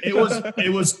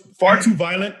 it was far too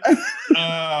violent.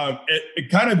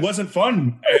 It kind of wasn't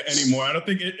fun anymore. I don't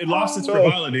think it lost its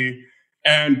frivolity.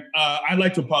 And I'd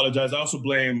like to apologize. I also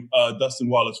blame Dustin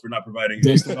Wallace for not providing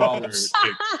his Wallace.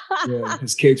 Yeah,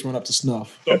 his cakes weren't up to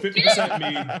snuff. So 50% me,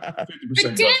 50%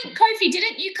 Dustin. Kofi,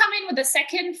 didn't you come in with a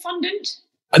second fondant?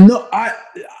 No,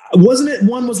 wasn't it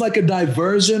one was like a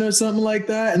diversion or something like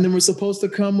that, and then we're supposed to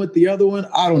come with the other one.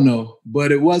 I don't know,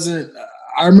 but it wasn't.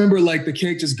 I remember like the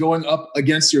cake just going up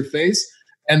against your face,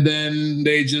 and then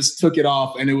they just took it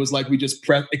off, and it was like we just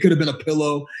pressed. It could have been a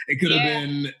pillow. It could have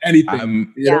been anything.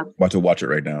 I'm about to watch it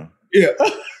right now. Yeah.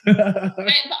 But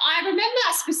I remember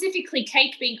specifically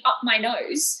cake being up my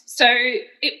nose, so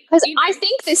because I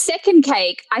think the second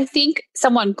cake, I think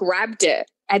someone grabbed it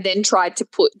and then tried to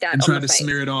put that and on tried the to face.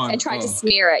 smear it on. And tried to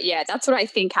smear it. Yeah, that's what I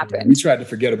think happened. We tried to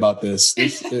forget about this.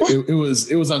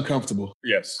 It was uncomfortable.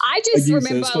 Yes. I just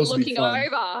remember looking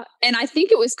over, and I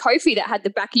think it was Kofi that had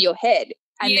the back of your head,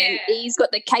 and then he's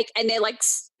got the cake, and they're like.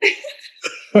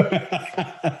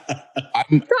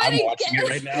 I'm watching it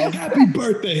right now. Happy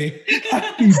birthday.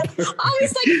 Happy birthday. I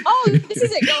was like, oh, this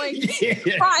isn't going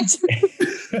right.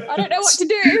 I don't know what to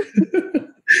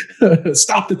do.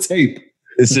 Stop the tape.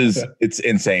 It's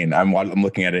insane. I'm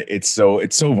looking at it. It's so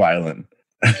violent.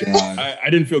 I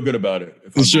didn't feel good about it.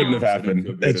 It shouldn't have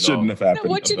happened. It shouldn't have happened.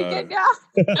 What you get now?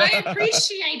 I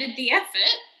appreciated the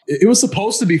effort. It was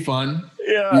supposed to be fun.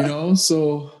 Yeah. You know,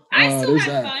 so I still there's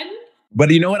had that. fun.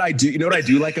 But you know what I do? You know what I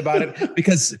do like about it?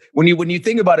 Because when you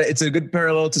think about it, it's a good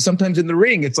parallel to sometimes in the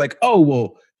ring. It's like, oh,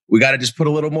 well, we got to just put a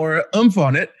little more oomph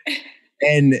on it.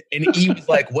 And E was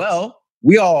like, well,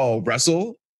 we all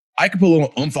wrestle. I can put a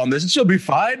little oomph on this and she'll be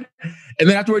fine. And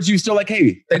then afterwards, you still like,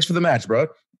 hey, thanks for the match, bro.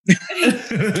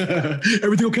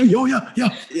 Everything okay? Oh, yeah.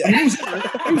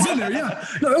 It was in there, yeah.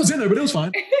 No, it was in there, but it was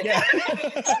fine. Yeah.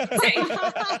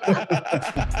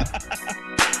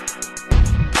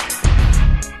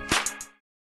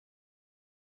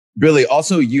 Billie,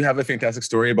 also, you have a fantastic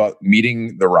story about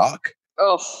meeting The Rock.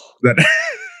 Oh. That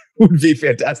would be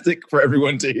fantastic for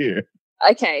everyone to hear.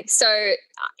 Okay, so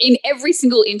in every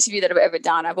single interview that I've ever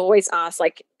done, they've always asked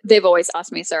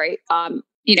me,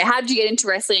 how did you get into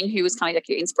wrestling? Who was kind of like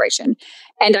your inspiration?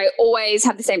 And I always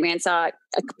have the same answer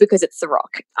because it's The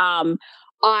Rock.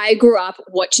 I grew up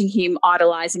watching him,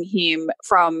 idolizing him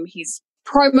from his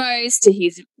promos to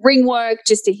his ring work,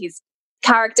 just to his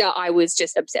character. I was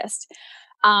just obsessed.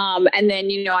 And then,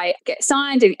 I get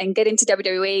signed and get into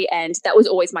WWE, and that was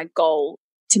always my goal,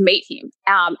 to meet him.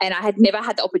 And I had never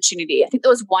had the opportunity. I think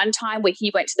there was one time where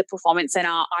he went to the Performance Center.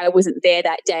 I wasn't there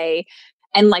that day.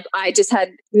 And I just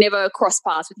had never crossed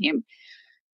paths with him.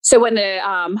 So when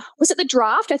was it the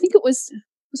draft? I think it was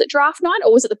it draft night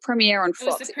or was it the premiere on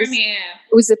Fox? It was the premiere.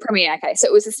 It was the premiere. Okay. So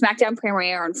it was the SmackDown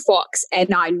premiere on Fox,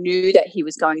 and I knew that he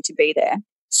was going to be there.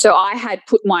 So I had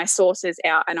put my sources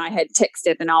out and I had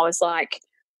texted and I was like,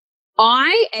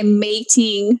 I am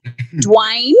meeting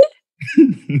Dwayne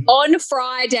on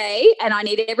Friday and I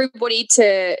need everybody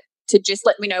to just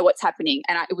let me know what's happening.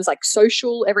 And it was like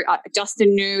social.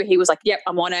 Justin knew. He was like, yep,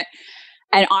 I'm on it.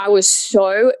 And I was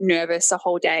so nervous the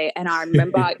whole day. And I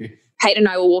remember Peyton and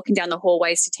I were walking down the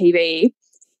hallways to TV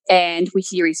and we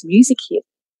hear his music hit.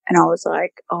 And I was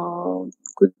like, oh,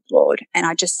 good Lord. And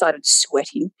I just started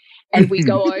sweating. And we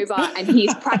go over and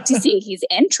he's practicing his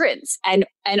entrance. And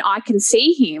I can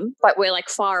see him, but we're like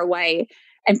far away.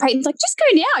 And Peyton's like, just go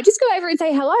now. Just go over and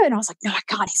say hello. And I was like, no, I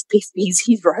can't.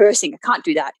 He's rehearsing. I can't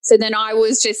do that. So then I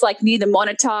was just like near the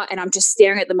monitor and I'm just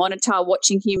staring at the monitor,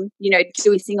 watching him,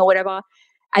 do his thing or whatever.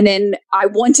 And then I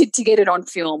wanted to get it on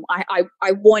film.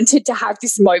 I wanted to have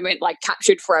this moment like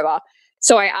captured forever.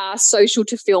 So I asked Social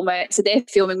to film it. So they're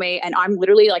filming me and I'm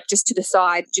literally like just to the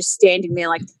side, just standing there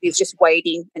like this, just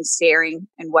waiting and staring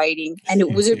and waiting. And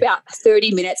it was about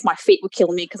 30 minutes. My feet were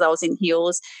killing me because I was in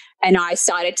heels. And I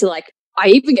started to I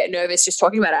even get nervous just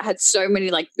talking about it. I had so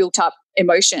many built up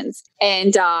emotions.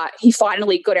 And he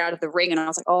finally got out of the ring and I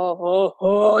was like,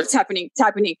 oh, it's happening.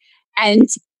 And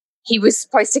he was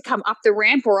supposed to come up the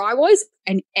ramp where I was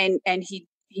and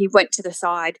he went to the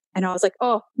side and I was like,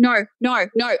 oh, no.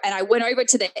 And I went over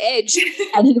to the edge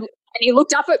and he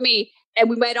looked up at me and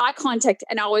we made eye contact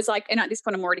and I was like, and at this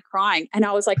point I'm already crying. And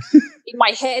I was like, in my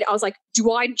head, I was like,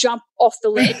 do I jump off the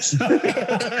ledge?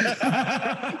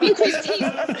 Because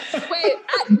we're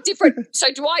at different, so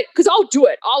do I, because I'll do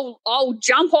it. I'll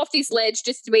jump off this ledge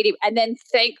just to meet him. And then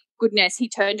thank goodness he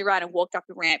turned around and walked up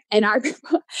the ramp. And I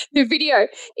remember the video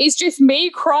is just me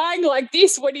crying like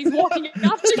this when he's walking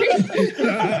up to me. And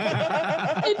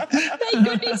thank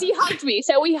goodness he hugged me.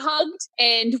 So we hugged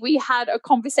and we had a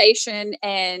conversation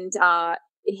and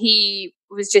he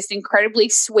was just incredibly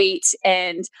sweet.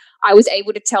 And I was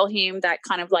able to tell him that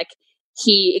kind of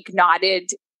he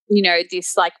ignited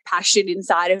this passion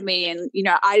inside of me. And,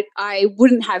 I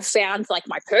wouldn't have found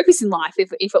my purpose in life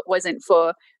if it wasn't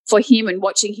for him and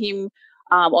watching him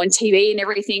on TV and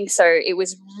everything. So it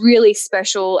was really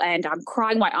special and I'm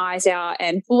crying my eyes out.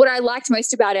 And what I liked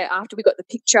most about it after we got the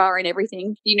picture and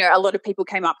everything, a lot of people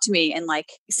came up to me and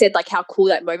said how cool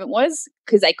that moment was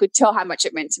because they could tell how much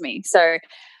it meant to me. So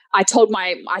I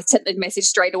sent the message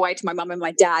straight away to my mum and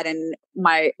my dad and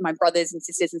my brothers and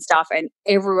sisters and stuff. And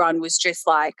everyone was just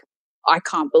like, I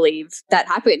can't believe that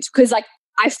happened. Because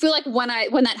I feel like when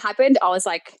that happened, I was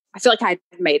like, I feel like I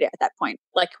had made it at that point.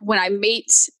 When I meet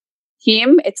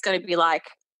him, it's going to be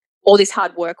all this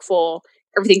hard work for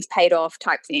everything's paid off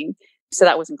type thing. So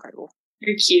that was incredible.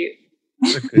 Very cute.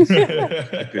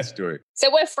 Good story. So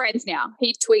we're friends now.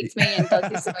 He tweets me and does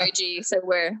this emoji. So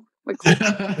we're cool.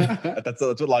 That's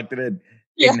what locked it in.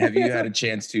 Yeah. And have you had a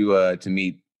chance to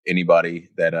meet anybody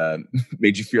that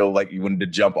made you feel like you wanted to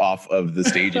jump off of the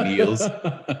stage in heels?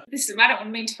 Listen, I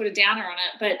don't mean to put a downer on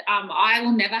it, but I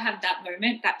will never have that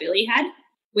moment that Billie had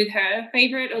with her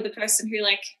favorite or the person who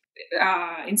like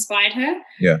inspired her.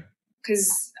 Yeah.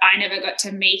 Because I never got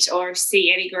to meet or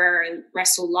see Eddie Guerrero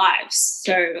wrestle live.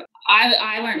 So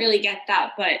I won't really get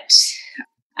that, but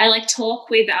I like talk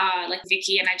with like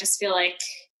Vicky, and I just feel like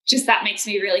just that makes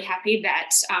me really happy that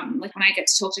like when I get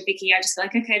to talk to Vicky, I just feel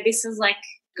like, okay, this is like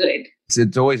good.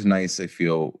 It's always nice, I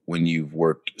feel, when you've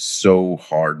worked so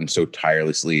hard and so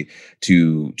tirelessly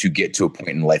to get to a point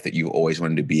in life that you always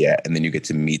wanted to be at, and then you get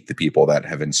to meet the people that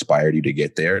have inspired you to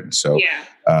get there. And so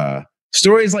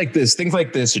stories like this, things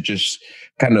like this, are just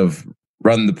kind of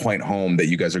run the point home that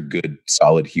you guys are good,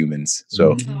 solid humans.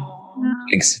 So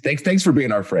thanks for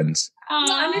being our friends.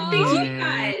 Oh, thank you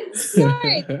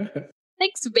guys.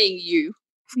 Thanks for being you.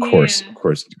 Of course.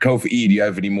 Kofi, do you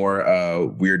have any more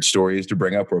weird stories to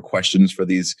bring up or questions for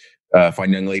these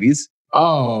fine young ladies?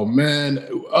 Oh man.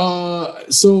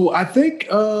 So I think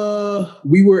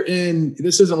we were in,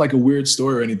 this isn't like a weird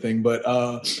story or anything, but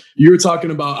you were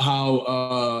talking about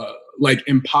how like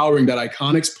empowering that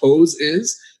Iconics pose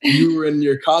is. You were in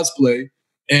your cosplay,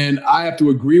 and I have to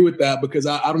agree with that because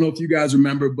I don't know if you guys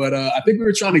remember, but I think we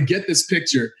were trying to get this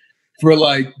picture for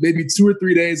like maybe 2 or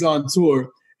 3 days on tour.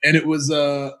 And it was,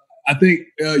 I think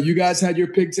you guys had your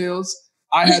pigtails.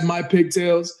 I had my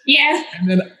pigtails. Yeah. And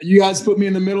then you guys put me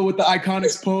in the middle with the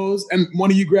Iconics pose. And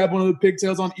one of you grabbed one of the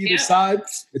pigtails on either side.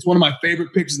 It's one of my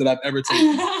favorite pictures that I've ever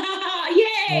taken.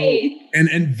 Yay.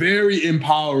 And very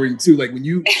empowering too. Like when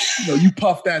you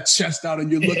puff that chest out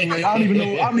and you're looking like, I don't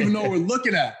even know what we're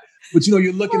looking at. But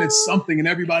you're looking at something, and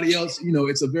everybody else,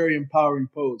 it's a very empowering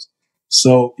pose.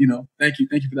 So, thank you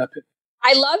for that pic.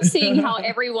 I love seeing how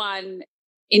everyone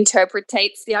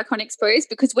interpretates the Iconics pose,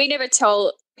 because we never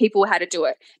tell people how to do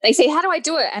it. They say, how do I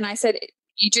do it? And I said,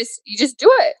 you just do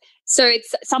it. So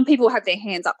it's, some people have their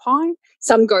hands up high,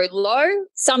 some go low,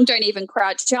 some don't even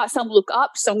crouch out, some look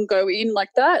up, some go in like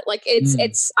that. Like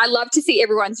it's I love to see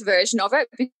everyone's version of it,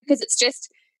 because it's just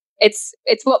it's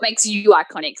what makes you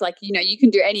iconic. Like, you can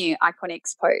do any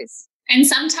Iconics pose. And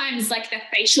sometimes like the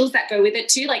facials that go with it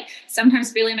too. Like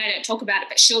sometimes Billie and I don't talk about it,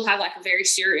 but she'll have like a very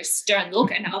serious, stern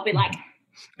look, and I'll be like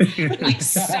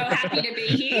so happy to be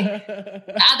here.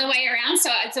 The other way around.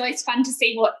 So it's always fun to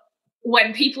see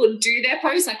when people do their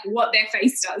pose, like what their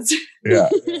face does. Yeah.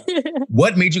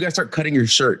 What made you guys start cutting your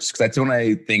shirts? Because that's when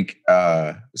I think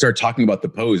started talking about the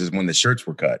pose, is when the shirts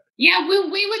were cut. Yeah,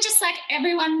 we were just like,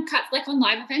 everyone cut, like on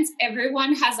live events,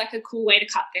 everyone has like a cool way to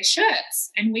cut their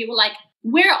shirts. And we were like,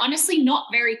 we're honestly not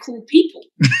very cool people.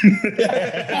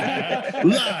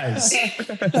 Lies.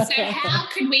 So how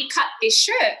could we cut this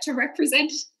shirt to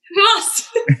represent us?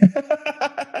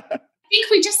 I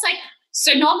think we just like,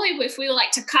 so normally if we were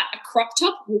like to cut a crop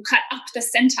top, we'll cut up the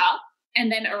center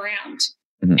and then around.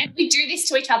 Mm-hmm. And we do this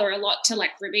to each other a lot to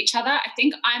like rib each other. I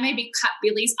think I maybe cut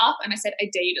Billie's up and I said, I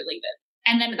dare you to leave it.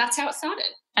 And then that's how it started.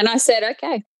 And I said,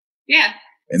 okay. Yeah.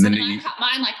 And so then I cut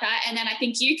mine like that. And then I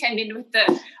think you came in with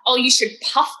the, you should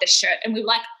puff the shirt. And we were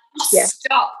like,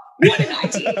 stop. What an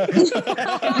idea.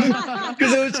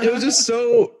 Because it was just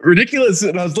so ridiculous.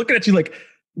 And I was looking at you like,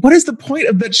 what is the point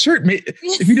of that shirt?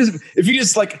 If you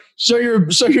just like show your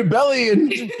belly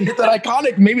and get that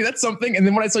iconic, maybe that's something. And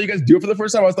then when I saw you guys do it for the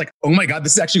first time, I was like, oh my God,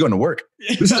 this is actually going to work.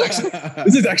 This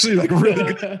is actually like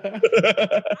really good.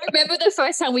 I remember the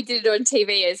first time we did it on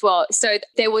TV as well. So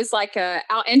there was like our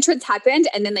entrance happened,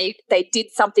 and then they did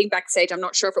something backstage. I'm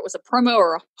not sure if it was a promo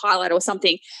or a highlight or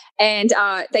something. And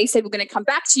they said, we're going to come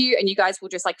back to you and you guys will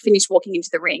just like finish walking into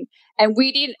the ring. And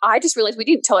I just realized we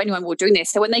didn't tell anyone we were doing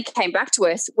this. So when they came back to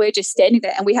us, we're just standing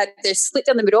there, and we had this split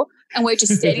down the middle, and we're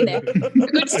just standing there for a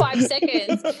good 5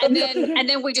 seconds. And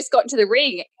then we just got into the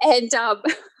ring. And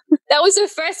that was the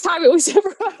first time it was ever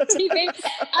on TV. And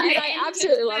I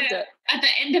absolutely loved it. At the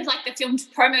end of like the filmed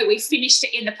promo, we finished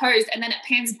it in the pose, and then it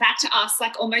pans back to us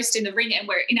like almost in the ring, and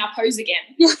we're in our pose again.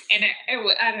 Yeah. And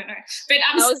I don't know. But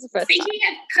I was thinking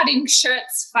of cutting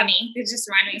shirts funny. It just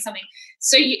reminded me of something.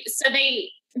 So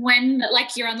when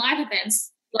like you're on live events,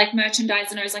 like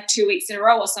merchandise knows like 2 weeks in a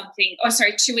row or something,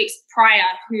 2 weeks prior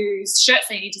whose shirts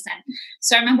they need to send.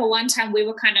 So I remember one time we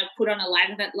were kind of put on a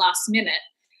live event last minute,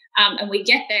 and we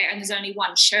get there and there's only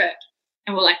one shirt,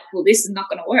 and we're like, well, this is not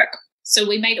going to work. So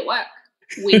we made it work.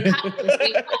 We cut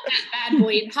that bad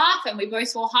boy in half, and we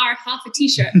both wore half a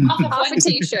t-shirt. Half a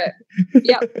t-shirt.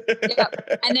 Yep.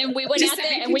 And then we went out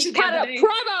there and we cut a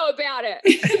promo about it.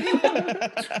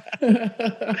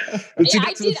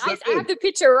 I have the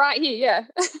picture right here, yeah.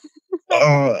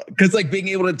 Because like being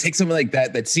able to take something like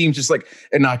that seems just like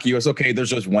innocuous. Okay, there's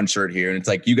just one shirt here. And it's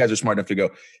like, you guys are smart enough to go,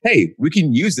 hey, we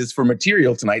can use this for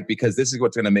material tonight because this is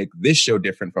what's going to make this show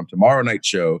different from tomorrow night's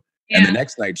show and the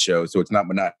next night's show. So it's not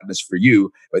monotonous for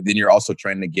you, but then you're also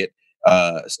trying to get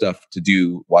stuff to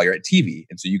do while you're at TV.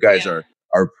 And so you guys are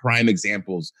prime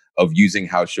examples of using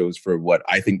house shows for what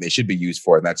I think they should be used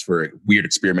for. And that's for weird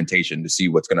experimentation to see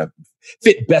what's going to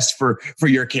fit best for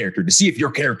your character, to see if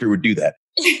your character would do that.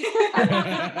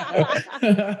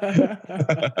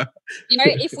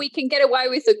 If we can get away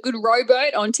with a good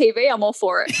rowboat on TV, I'm all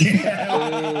for it.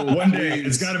 One day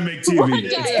it's got to make TV.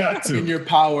 It's got to. In your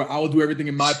power, I will do everything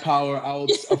in my power. I will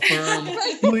affirm,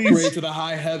 pray to the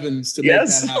high heavens to make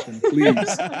that happen.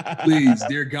 Please,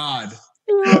 dear God.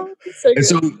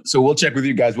 So we'll check with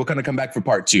you guys. We'll kind of come back for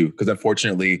part 2 because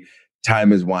unfortunately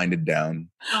time is winded down.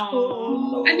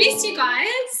 Oh, I missed you guys.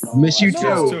 Miss you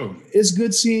too. It's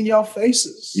good seeing y'all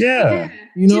faces. Yeah.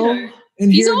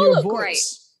 And hearing your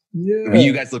voice. Great. Yeah.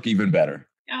 You guys look even better.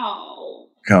 Oh.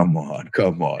 Come on.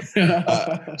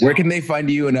 Where can they find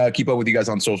you and keep up with you guys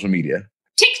on social media?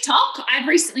 TikTok. I've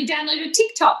recently downloaded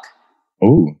TikTok.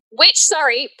 Oh. Which,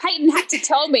 Peyton had to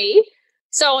tell me.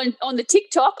 So on the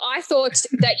TikTok, I thought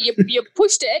that you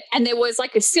pushed it and there was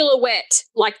like a silhouette,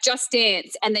 like Just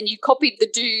Dance, and then you copied the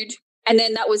dude, and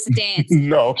then that was the dance.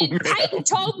 No. And Peyton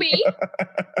told me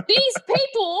these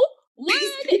people learn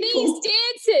these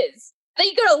dances.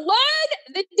 They got to learn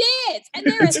the dance, and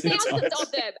there are thousands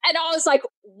of them. And I was like,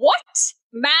 what?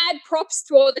 Mad props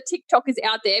to all the TikTokers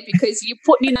out there because you're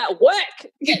putting in that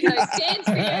work, getting those dance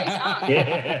videos up.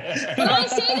 When I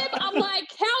see them, I'm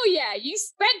like, hell yeah, you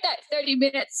spent that 30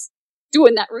 minutes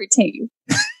doing that routine.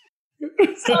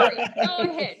 Sorry, go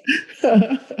ahead.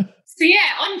 So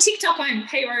yeah, on TikTok, I'm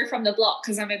Peyro from the block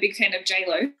because I'm a big fan of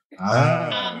J-Lo.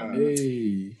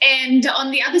 And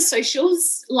on the other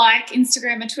socials, like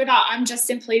Instagram and Twitter, I'm just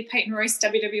simply Peyton Royce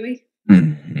WWE.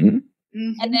 Mm-hmm.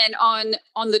 And then on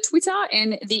the Twitter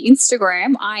and the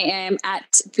Instagram, I am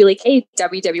at Billie Key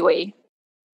WWE.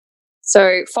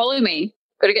 So follow me.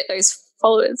 Got to get those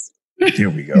followers. There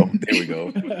we go.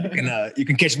 You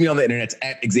can catch me on the internet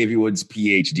at Xavier Woods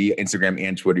PhD, Instagram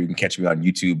and Twitter. You can catch me on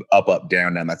YouTube, up,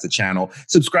 down. That's the channel.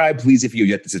 Subscribe, please, if you've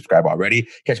yet to subscribe already.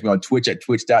 Catch me on Twitch at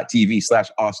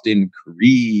twitch.tv/Austin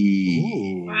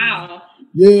Creed. Wow.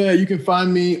 Yeah, you can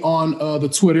find me on the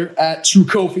Twitter at True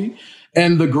Kofi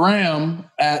and the gram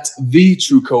at The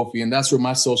True Kofi. And that's where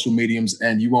my social mediums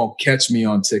end. You won't catch me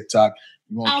on TikTok.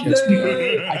 You won't catch me.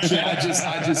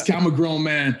 I'm a grown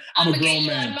man. I'm a grown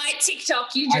man. On my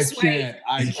TikTok, you just wait.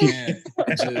 I can't.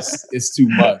 It's too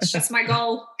much. That's my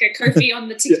goal. Get Kofi on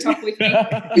the TikTok with me.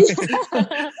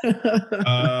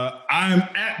 I'm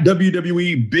at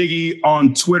WWE Biggie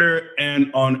on Twitter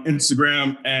and on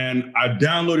Instagram, and I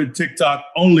downloaded TikTok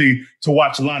only to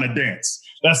watch Lana dance.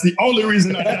 That's the only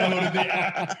reason I downloaded the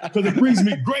app, because it brings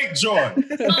me great joy.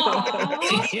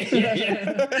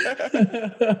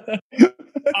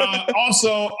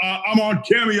 Also, I'm on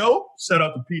Cameo. Shout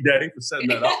out to P Daddy for setting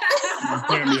that up. I'm on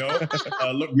Cameo.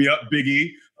 Look me up, Biggie,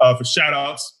 for shout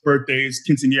outs, birthdays,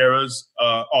 quinceañeras,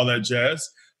 all that jazz,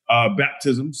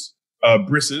 baptisms,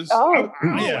 brisses. Wow.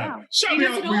 Shout me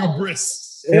out for your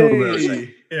bris.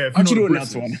 Hey. Yeah, Why don't you do an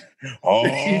announce one?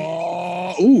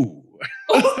 Ooh.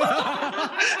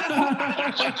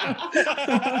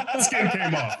 Skin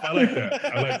came off. I like that.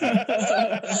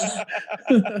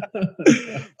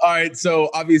 All right. So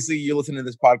obviously you're listening to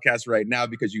this podcast right now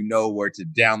because you know where to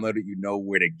download it. You know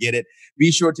where to get it.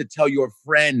 Be sure to tell your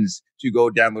friends to go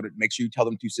download it. Make sure you tell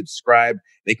them to subscribe.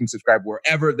 They can subscribe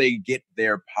wherever they get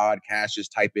their podcast.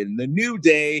 Just type in The New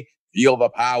Day, Feel the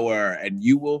Power, and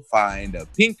you will find a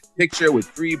pink picture with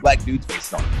 3 black dudes'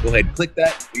 faces on it. Go ahead and click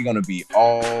that. You're going to be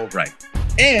all right.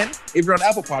 And if you're on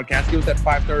Apple Podcasts, give us that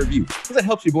 5-star review because it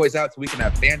helps you boys out so we can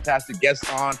have fantastic guests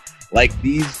on like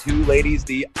these 2 ladies,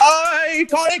 the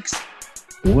Iconics.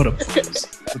 What a please.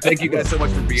 So thank you guys so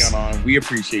much for being on. We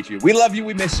appreciate you. We love you.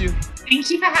 We miss you. Thank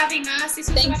you for having us.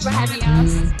 Thanks for having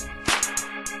us.